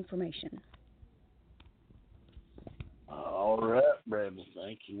get more information. All right, Brandon,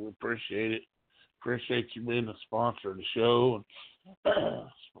 thank you. We appreciate it. Appreciate you being a sponsor of the show and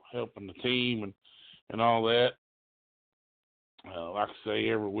helping the team and all that. Like I say,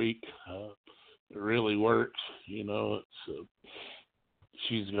 every week it really works. It's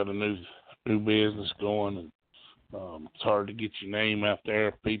she's got a new business going, and it's hard to get your name out there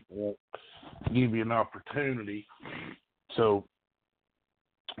if people won't give you an opportunity. So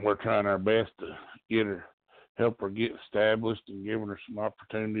we're trying our best to help her get established and giving her some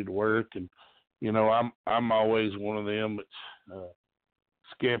opportunity to work. And I'm always one of them that's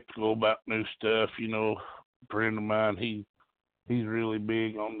skeptical about new stuff. A friend of mine, he's really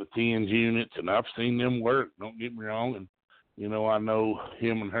big on the TENS units, and I've seen them work. Don't get me wrong, and I know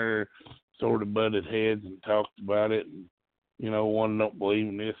him and her sort of butted heads and talked about it, and one don't believe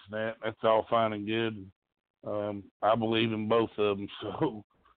in this and that. That's all fine and good. I believe in both of them, so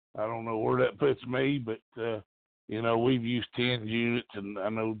I don't know where that puts me, but we've used 10 units, and I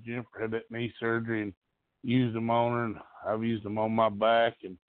know Jennifer had that knee surgery and used them on her, and I've used them on my back,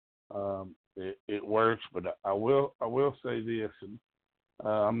 and it works. But I will say this, and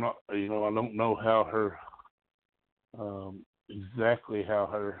I'm not, I don't know how her exactly how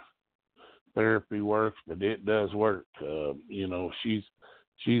her therapy works, but it does work. She's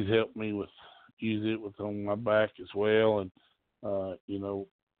helped me with use it with on my back as well, and a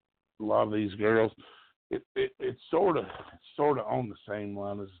lot of these girls, it's sort of on the same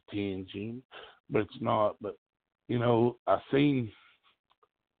line as a TNG, but it's not. But I seen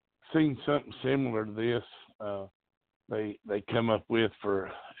something similar to this. They come up with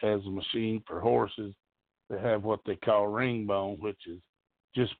for as a machine for horses. They have what they call ring bone, which is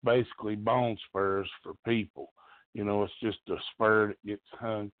just basically bone spurs for people. It's just a spur that gets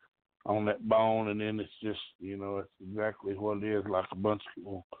hung on that bone, and then it's just, it's exactly what it is, like a bunch of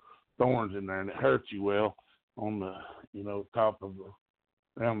little thorns in there, and it hurts you well on the, top of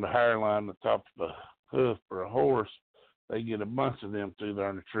around the hairline, the top of the hoof for a horse. They get a bunch of them through there,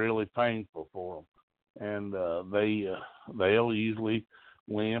 and it's really painful for them. And they'll usually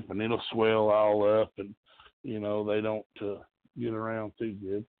limp, and it'll swell all up, and, they don't get around too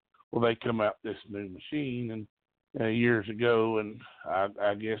good. Well, they come out this new machine, and years ago, and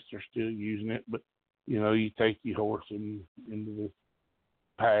I guess they're still using it, but you take your horse into this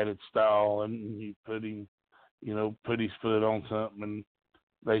padded stall, and you put his foot on something, and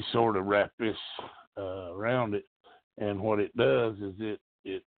they sort of wrap this around it, and what it does is it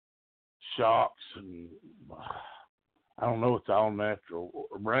shocks, and I don't know, it's all natural.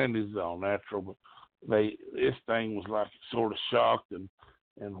 Brandy's all natural, but this thing was like it sort of shocked, and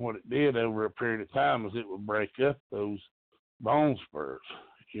what it did over a period of time is it would break up those bone spurs,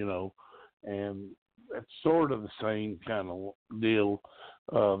 and that's sort of the same kind of deal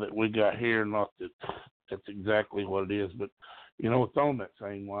that we got here. Not that that's exactly what it is, but it's on that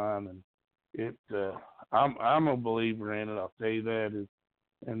same line, and I'm a believer in it. I'll tell you that.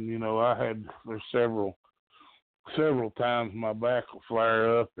 And there's several times my back will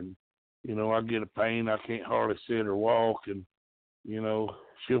flare up, and I get a pain. I can't hardly sit or walk, and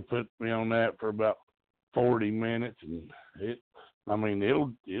she'll put me on that for about 40 minutes, and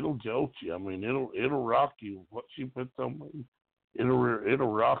it'll jolt you. I mean, it'll rock you. What she puts on me, it'll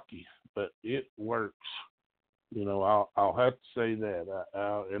rock you, but it works. I'll have to say that.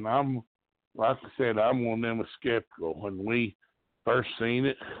 And I'm, like I said, I'm one of them skeptical. When we first seen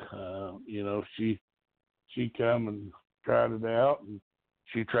it, she come and tried it out, and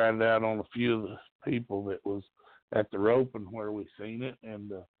she tried it out on a few of the people that was at the roping where we seen it,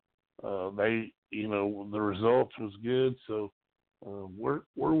 and they, the results was good. So we're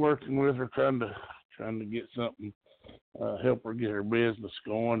working with her, trying to get something, help her get her business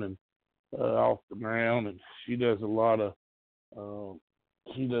going and off the ground. And she does a lot of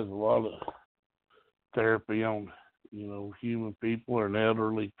therapy on human people and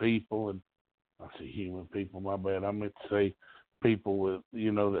elderly people, and I say human people, my bad. I meant to say people with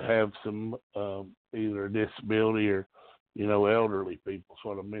that have some either a disability or elderly people. Is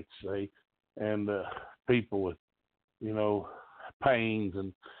what I meant to say, and people with pains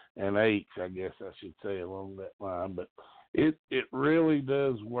and aches, I guess I should say, along that line. But it really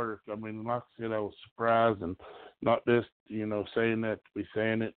does work. I mean, like I said, I was surprised, and not just saying that to be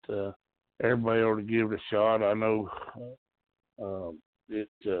saying it. Everybody ought to give it a shot. I know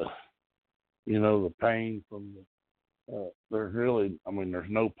the pain from there's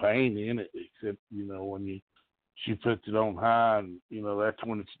no pain in it except when she puts it on high, and that's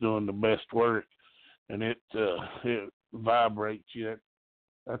when it's doing the best work, and it vibrates you.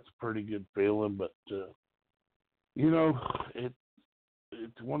 That's a pretty good feeling. But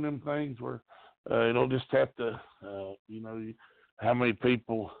it's one of them things where it'll just have to how many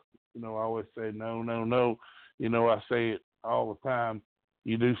people always say no. I say it all the time.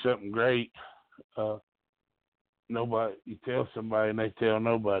 You do something great, nobody. You tell somebody and they tell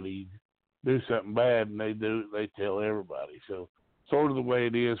nobody. You do something bad and they tell everybody. So sort of the way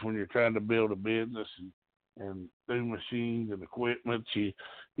it is when you're trying to build a business and through machines and equipment,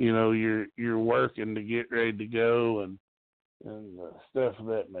 you're working to get ready to go and stuff of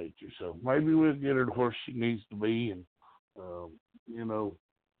that nature. So maybe we'll get her to where she needs to be, and I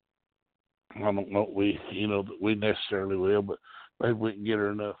don't know that we necessarily will, but maybe we can get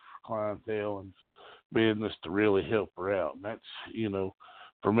her enough clientele and business to really help her out. And that's,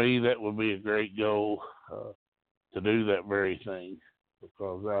 for me, that would be a great goal to do that very thing,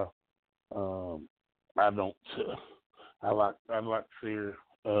 because I'd like to see her,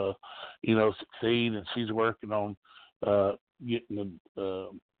 succeed, and she's working on getting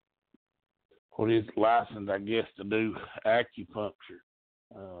what is licensed, I guess, to do acupuncture.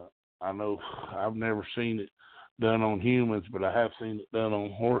 I know I've never seen it done on humans, but I have seen it done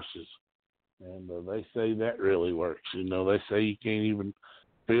on horses. And they say that really works. You know, they say you can't even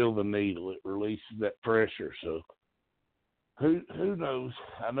feel the needle. It releases that pressure. So who knows?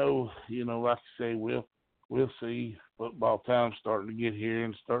 I know, you know, like I say, we'll see football time starting to get here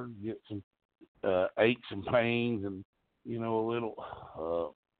and starting to get some aches and pains and, you know,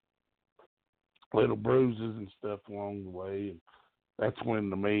 little bruises and stuff along the way. And that's when,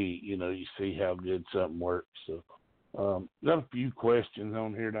 to me, you know, you see how good something works. So got a few questions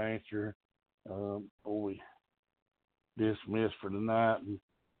on here to answer before we dismiss for tonight. And,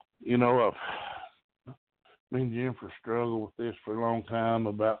 you know, me and Jennifer struggled with this for a long time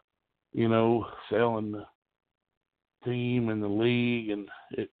about, you know, selling the team and the league, and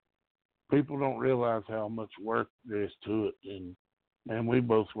people don't realize how much work there is to it. And we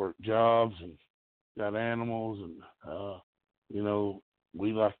both work jobs and got animals, and you know,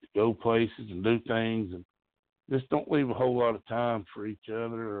 we like to go places and do things, and just don't leave a whole lot of time for each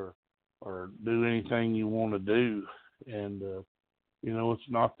other or do anything you want to do. And you know, it's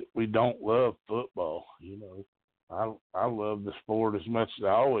not that we don't love football. You know, I love the sport as much as I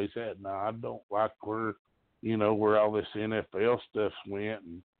always had. Now, I don't like where all this NFL stuff went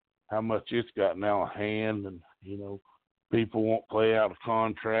and how much it's gotten out of hand. And, you know, people won't play out of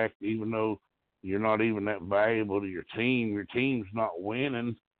contract even though you're not even that valuable to your team. Your team's not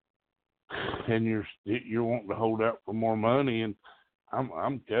winning, and you're wanting to hold out for more money. And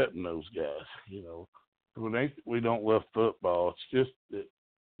I'm cutting those guys, you know. It ain't that we don't love football. It's just that,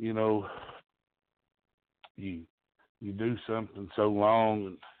 you know, you do something so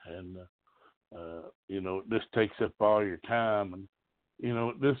long and you know, it just takes up all your time. And, you know,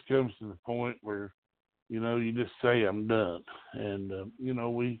 it just comes to the point where, you know, you just say, I'm done. And, you know,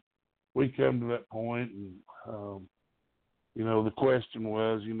 we come to that point, and, you know, the question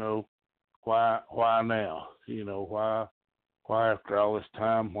was, you know, why now? You know, why after all this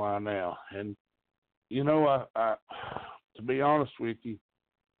time, why now? And, you know, I to be honest with you,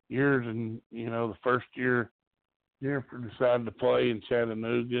 years and, you know, the first year Jennifer decided to play in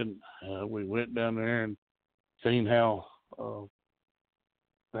Chattanooga, and we went down there and seen how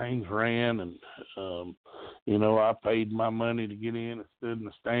things ran. And, you know, I paid my money to get in and stood in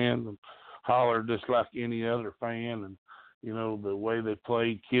the stands and hollered just like any other fan. And, you know, the way they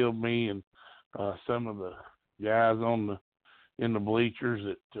played killed me. And some of the guys in the bleachers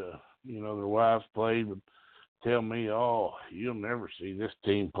that, you know, their wives played would tell me, oh, you'll never see this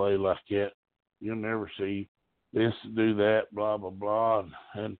team play like that. You'll never see this, do that, blah, blah, blah.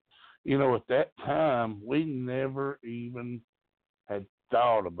 And you know, at that time, we never even had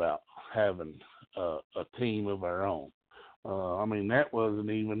thought about having a team of our own. I mean, that wasn't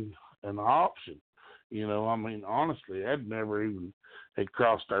even an option. You know, I mean, honestly, that never even had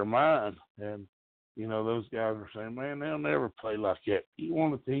crossed our mind. And, you know, those guys were saying, man, they'll never play like that. You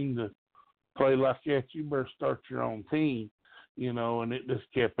want a team to play like that, you better start your own team, you know. And it just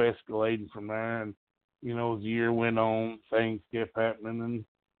kept escalating from there. And, you know, as the year went on, things kept happening. And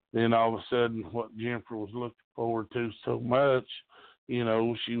then all of a sudden, what Jennifer was looking forward to so much, you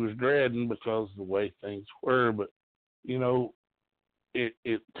know, she was dreading because of the way things were. But, you know, it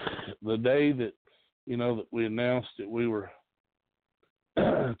the day that, you know, that we announced that we were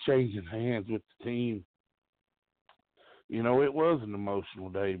changing hands with the team, you know, it was an emotional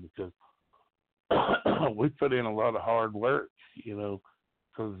day because we put in a lot of hard work, you know,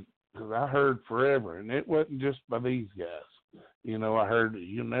 because I heard forever, and it wasn't just by these guys. You know, I heard,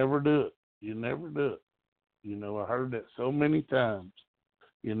 you never do it. You never do it. You know, I heard that so many times.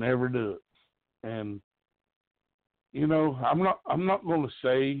 You never do it. And, you know, I'm not going to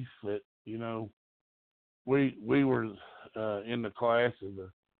say that, you know, we were in the class of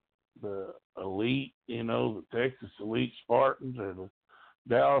the elite, you know, the Texas Elite Spartans or the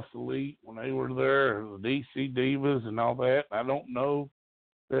Dallas Elite when they were there, or the DC Divas and all that. I don't know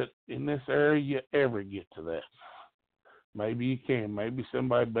that in this area you ever get to that. Maybe you can. Maybe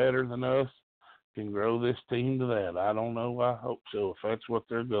somebody better than us can grow this team to that. I don't know. I hope so, if that's what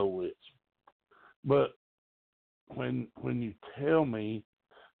their goal is. But when you tell me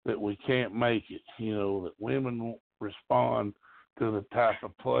that we can't make it, you know, that women won't respond to the type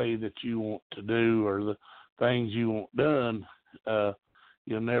of play that you want to do or the things you want done,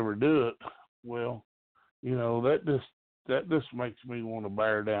 you'll never do it. Well, you know, that just makes me want to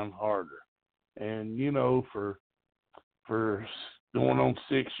bear down harder. And, you know, for going on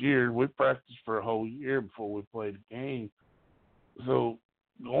 6 years, we practiced for a whole year before we played a game. So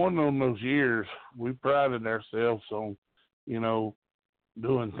going on those years, we prided ourselves on, you know,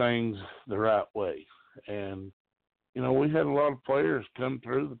 doing things the right way. And, you know, we had a lot of players come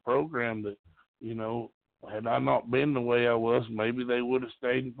through the program that, you know, had I not been the way I was, maybe they would have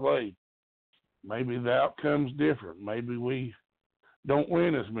stayed and played. maybe the outcome's different. Maybe we don't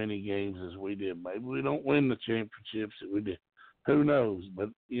win as many games as we did. Maybe we don't win the championships that we did. Who knows? But,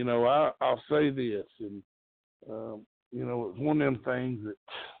 I'll say this, and, it's one of them things that,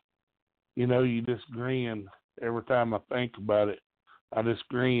 you just grin every time I think about it. I just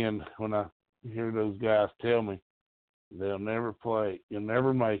grin when I hear those guys tell me they'll never play. You'll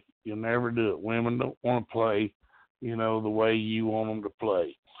never make it. You'll never do it. Women don't want to play, the way you want them to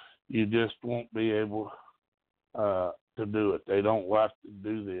play. You just won't be able to do it. They don't like to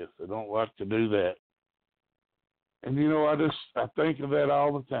do this. They don't like to do that. And, I think of that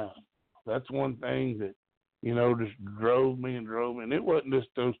all the time. That's one thing that, just drove me. And it wasn't just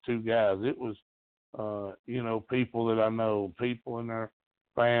those two guys. It was, people that I know, people in their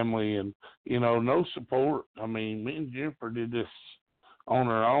family, and, no support. I mean, me and Jennifer did this on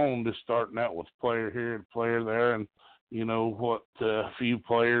our own, just starting out with player here and player there, and, a few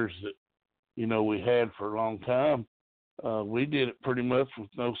players that, we had for a long time. We did it pretty much with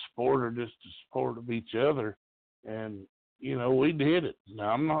no support, or just the support of each other. And, we did it.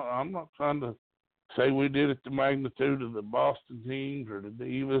 Now, I'm not trying to say we did it the magnitude of the Boston teams or the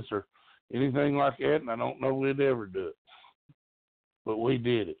Divas or anything like that, and I don't know we'd ever do it. But we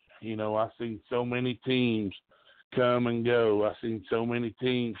did it. I've seen so many teams come and go. I've seen so many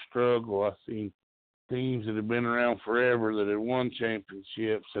teams struggle. I've seen teams that have been around forever that have won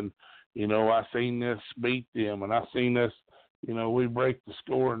championships, and, I've seen us beat them, and I've seen us, we break the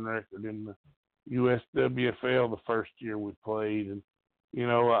scoring record in the USWFL the first year we played, and,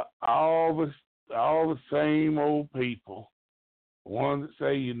 all the same old people, ones that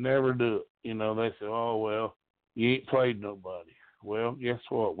say you never do it. They say, oh, well, you ain't played nobody. Well, guess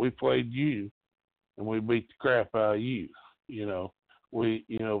what? We played you, and we beat the crap out of you.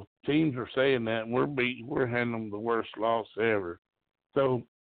 Teams are saying that, and we're handing them the worst loss ever. So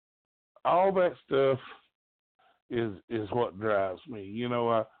all that stuff is what drives me.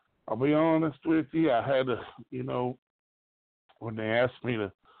 I'll be honest with you. I had when they asked me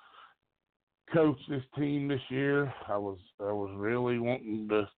to coach this team this year, I was really wanting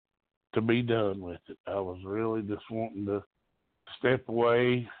to be done with it. I was really just wanting to step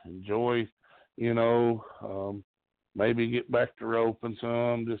away, enjoy, maybe get back to roping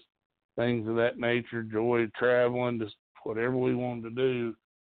some, just things of that nature, joy traveling, just whatever we wanted to do.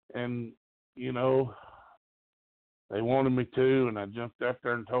 And, they wanted me to, and I jumped out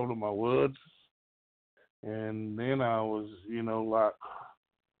there and told them I would. And then I was, like,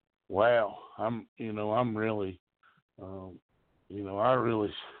 wow, I'm really, I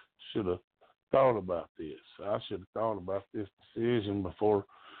really should have thought about this. I should have thought about this decision before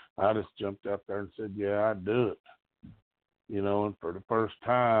I just jumped out there and said, yeah, I'd do it. And for the first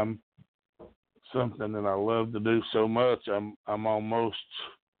time, something that I love to do so much, I'm almost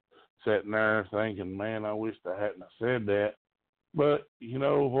sitting there thinking, man, I wish I hadn't said that. But you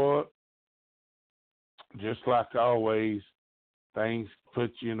know what? Just like always, things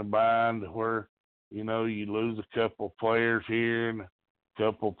put you in a bind where, you lose a couple of players here and a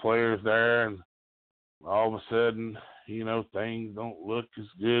couple of players there, and all of a sudden, things don't look as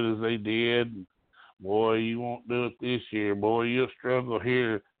good as they did. And boy, you won't do it this year. Boy, you'll struggle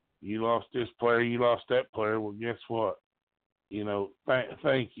here. You lost this player, you lost that player. Well, guess what?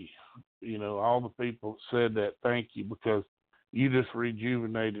 Thank you. All the people said that, thank you, because you just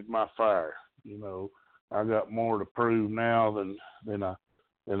rejuvenated my fire. I got more to prove now than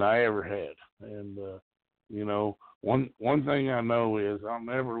I ever had. And one thing I know is I'll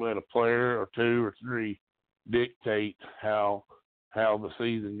never let a player or two or three dictate how the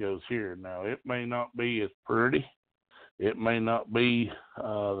season goes here. Now, it may not be as pretty. It may not be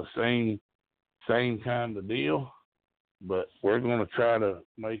the same kind of deal, but we're going to try to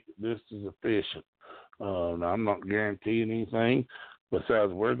make it just as efficient. Now, I'm not guaranteeing anything.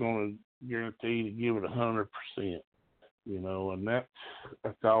 Besides, we're going to guarantee to give it 100%. And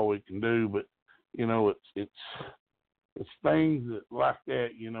that's all we can do. But it's things that like that.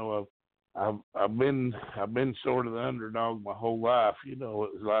 I've been sort of the underdog my whole life. It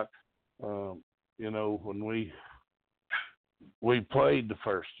was like when we played the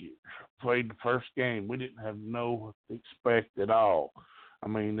first year, played the first game, we didn't have no expect at all. I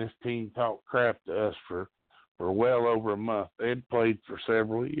mean, this team talked crap to us for well over a month. They'd played for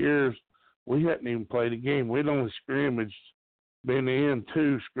several years. We hadn't even played a game. We'd only been in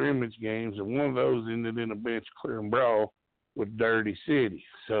 2 scrimmage games, and one of those ended in a bench clearing brawl with Dirty City.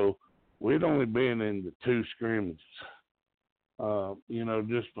 So we'd only been in the 2 scrimmages.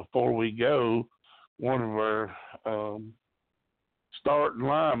 Just before we go, one of our starting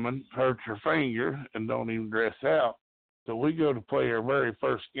linemen hurts her finger and don't even dress out. So we go to play our very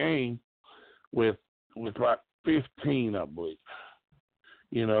first game. with like 15, I believe.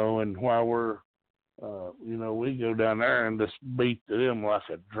 And while we're we go down there and just beat them like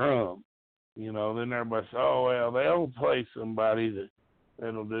a drum. Then everybody says, "Oh well, they'll play somebody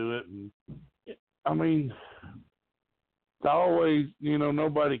that'll do it." And I mean, it's always,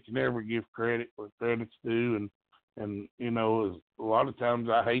 nobody can ever give credit where credit's due, and a lot of times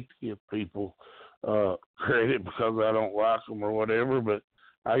I hate to give people credit because I don't like them or whatever, but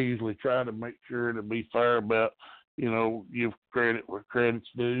I usually try to make sure to be fair about, give credit where credit's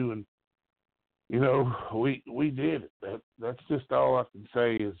due, and we did it. That's just all I can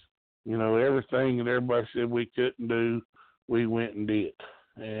say is, everything that everybody said we couldn't do, we went and did.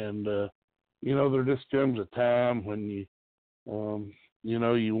 And there just comes a time when you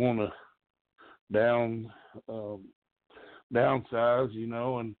you want to downsize,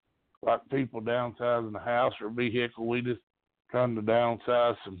 and like people downsizing a house or vehicle, we just trying to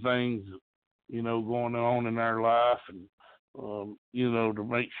downsize some things, going on in our life, and to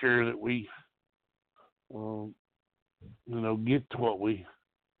make sure that we get to what we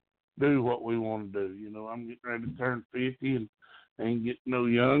do, what we want to do. I'm getting ready to turn 50 and ain't getting no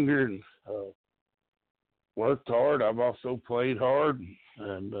younger, and worked hard. I've also played hard,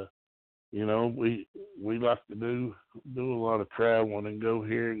 and we like to do a lot of traveling and go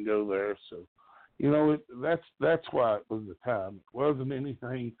here and go there. So, that's why it was the time. It wasn't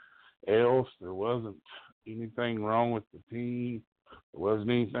anything else. There wasn't anything wrong with the team. There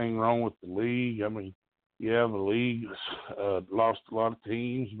wasn't anything wrong with the league. I mean, yeah, the league lost a lot of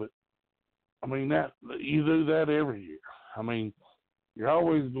teams, but I mean that you do that every year. I mean, you're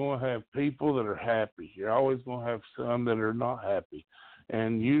always going to have people that are happy. You're always going to have some that are not happy.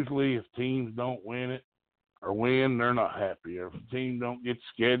 And usually if teams don't win it or win, they're not happy. Or if a team don't get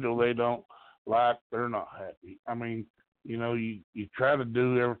scheduled they don't like, they're not happy. I mean, you try to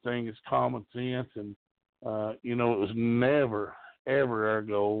do everything as common sense, and, it was never, ever our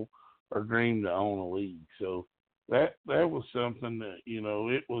goal or dream to own a league. So that was something that,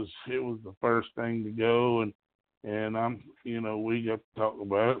 it was the first thing to go, and I'm, we got to talk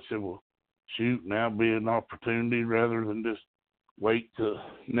about it. Said, well, shoot, now be an opportunity rather than just wait till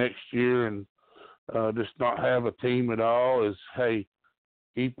next year and just not have a team at all. Is, hey,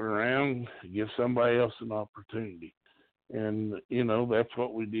 keep it around, give somebody else an opportunity. And, that's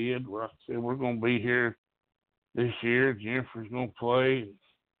what we did. Like I said, we're going to be here this year. Jennifer's going to play.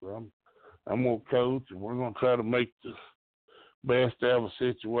 I'm going to coach, and we're going to try to make the best out of a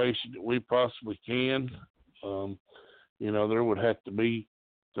situation that we possibly can. There would have to be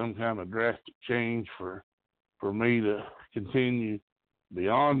some kind of drastic change for me to continue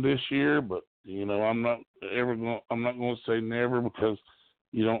beyond this year, but I'm not going to say never, because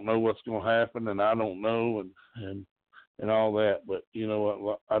you don't know what's going to happen, and I don't know, and all that. But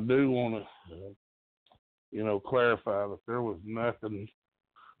I do want to clarify that there was nothing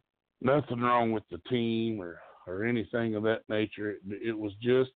wrong with the team or anything of that nature. It was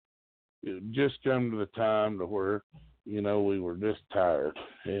just come to the time to where we were just tired,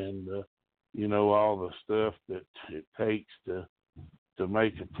 and all the stuff that it takes to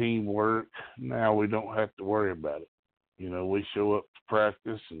make a team work. Now we don't have to worry about it. We show up to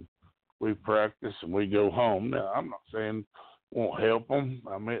practice, and we practice, and we go home. Now, I'm not saying won't help them.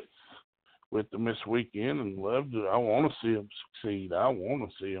 I met with them this weekend and loved it. I want to see them succeed. I want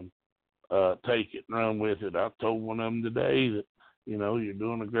to see them take it and run with it. I told one of them today that, you're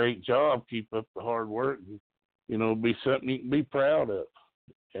doing a great job. Keep up the hard work, and, be something you can be proud of.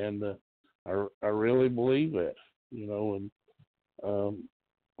 And I really believe that, and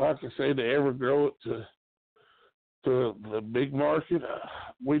like I say, to ever grow it to the big market,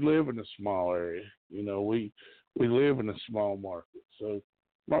 we live in a small area. We live in a small market. So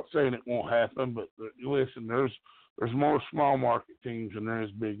I'm not saying it won't happen, but listen, there's more small market teams than there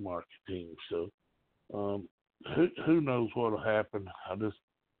is big market teams. So who knows what'll happen? I just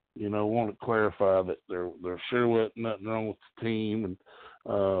want to clarify that there sure wasn't nothing wrong with the team, and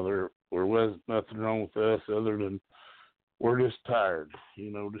there wasn't nothing wrong with us other than we're just tired.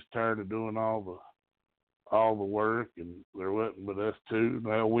 Just tired of doing all the work, and there wasn't but us two.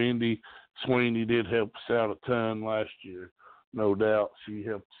 Now, Wendy Sweeney did help us out a ton last year, no doubt. She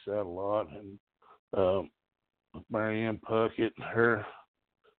helped us out a lot, and Marianne Puckett, her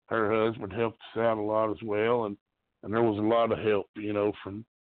husband helped us out a lot as well, and there was a lot of help, from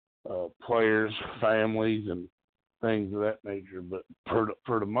players, families, and things of that nature. But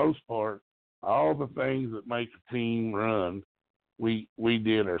for the most part, all the things that make a team run, we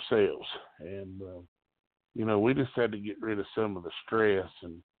did ourselves, and we just had to get rid of some of the stress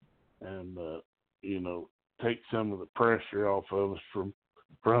and take some of the pressure off of us from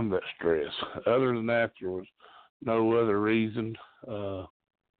from that stress. Other than that, there was no other reason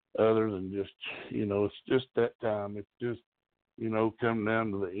other than just, it's just that time. It's just, coming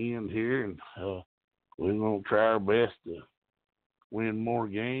down to the end here, and we're going to try our best to win more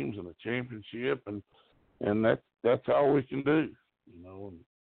games and a championship, and that's all we can do, And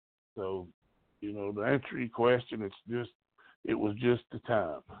so, to answer your question, it was just the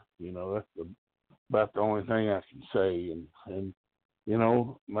time. That's about the only thing I can say, and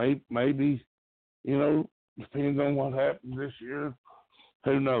maybe, depends on what happens this year.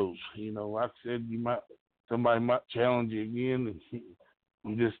 Who knows? Like I said, somebody might challenge you again, and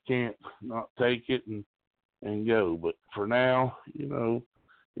you just can't not take it and go. But for now,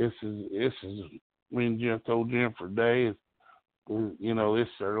 this is when Jim told Jennifer Day, this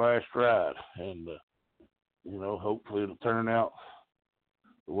is our last ride, and hopefully it'll turn out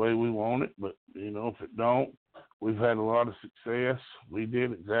the way we want it. But if it don't, we've had a lot of success. We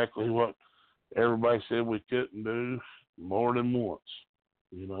did exactly what everybody said we couldn't do more than once.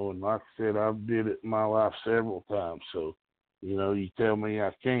 And like I said, I've did it in my life several times. So, you tell me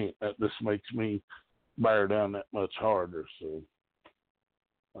I can't, that just makes me bear down that much harder. So,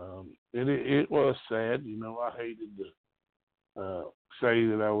 it was sad. I hated to say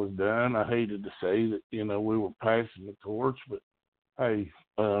that I was done. I hated to say that, we were passing the torch. But, hey,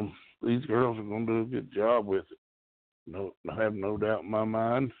 these girls are going to do a good job with it. I have no doubt in my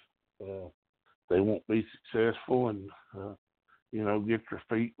mind. They won't be successful and, get their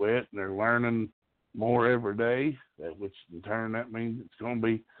feet wet, and they're learning more every day, which in turn that means it's going to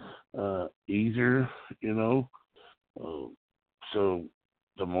be easier, so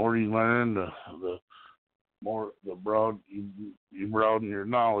the more you learn, the more you broaden your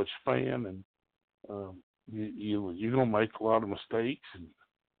knowledge span, and you're going to make a lot of mistakes and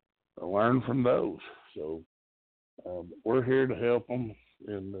learn from those. So we're here to help them,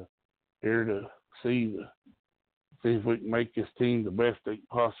 and here to see if we can make this team the best they can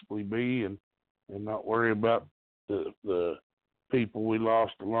possibly be, and not worry about the people we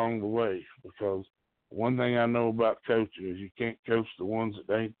lost along the way. Because one thing I know about coaching is you can't coach the ones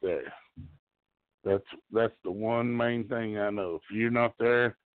that ain't there. That's the one main thing I know. If you're not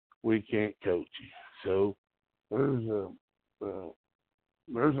there, we can't coach you. So there's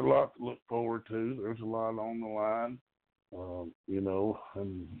a lot to look forward to. There's a lot on the line,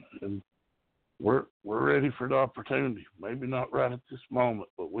 and we're ready for the opportunity. Maybe not right at this moment,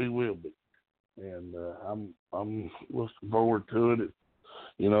 but we will be. And I'm looking forward to it.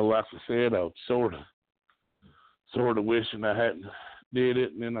 Like I said, I was sort of wishing I hadn't did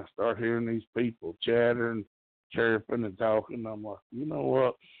it, and then I start hearing these people chattering, chirping, and talking. I'm like, you know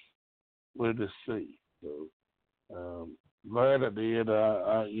what? We'll just see. So glad I did.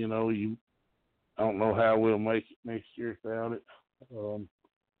 I don't know how we'll make it next year without it.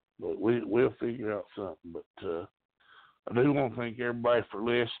 But we'll figure out something. But I do want to thank everybody for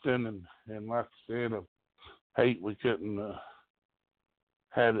listening. And like I said, I hate we couldn't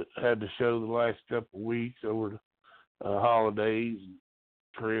had the show the last couple of weeks over the holidays, and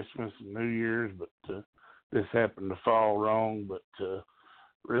Christmas and New Year's. But this happened to fall wrong. But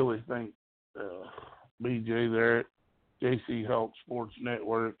really thank BJ there at JC Hawk Sports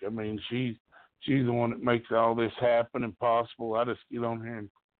Network. I mean, she's the one that makes all this happen and possible. I just get on here and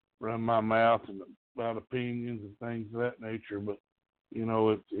run my mouth about opinions and things of that nature, but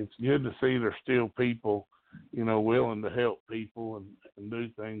it's good to see there's still people, willing to help people and do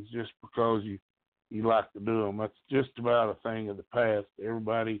things just because you like to do them. That's just about a thing of the past.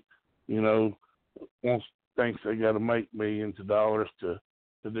 Everybody, thinks they got to make millions of dollars to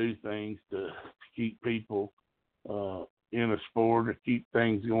do things to keep people in a sport or keep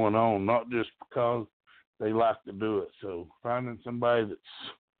things going on, not just because they like to do it. So finding somebody that's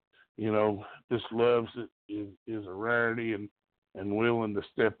just loves it is a rarity, and willing to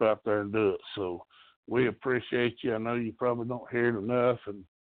step out there and do it. So we appreciate you. I know you probably don't hear it enough, and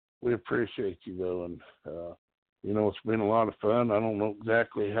we appreciate you, though. And, it's been a lot of fun. I don't know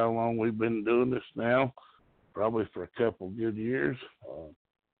exactly how long we've been doing this now, probably for a couple good years.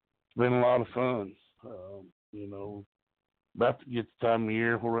 It's been a lot of fun. About to get the time of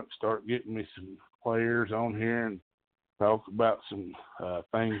year where I can start getting me some players on here and talk about some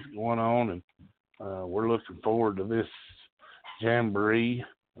things going on, and we're looking forward to this jamboree,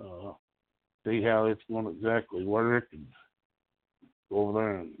 see how it's going to exactly work, and go over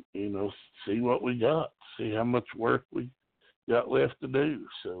there and, see what we got, see how much work we got left to do.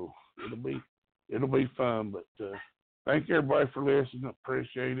 So it'll be fun. But thank everybody for listening.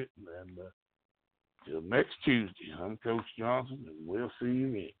 Appreciate it. And till next Tuesday, I'm Coach Johnson, and we'll see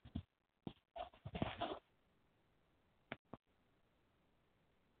you then.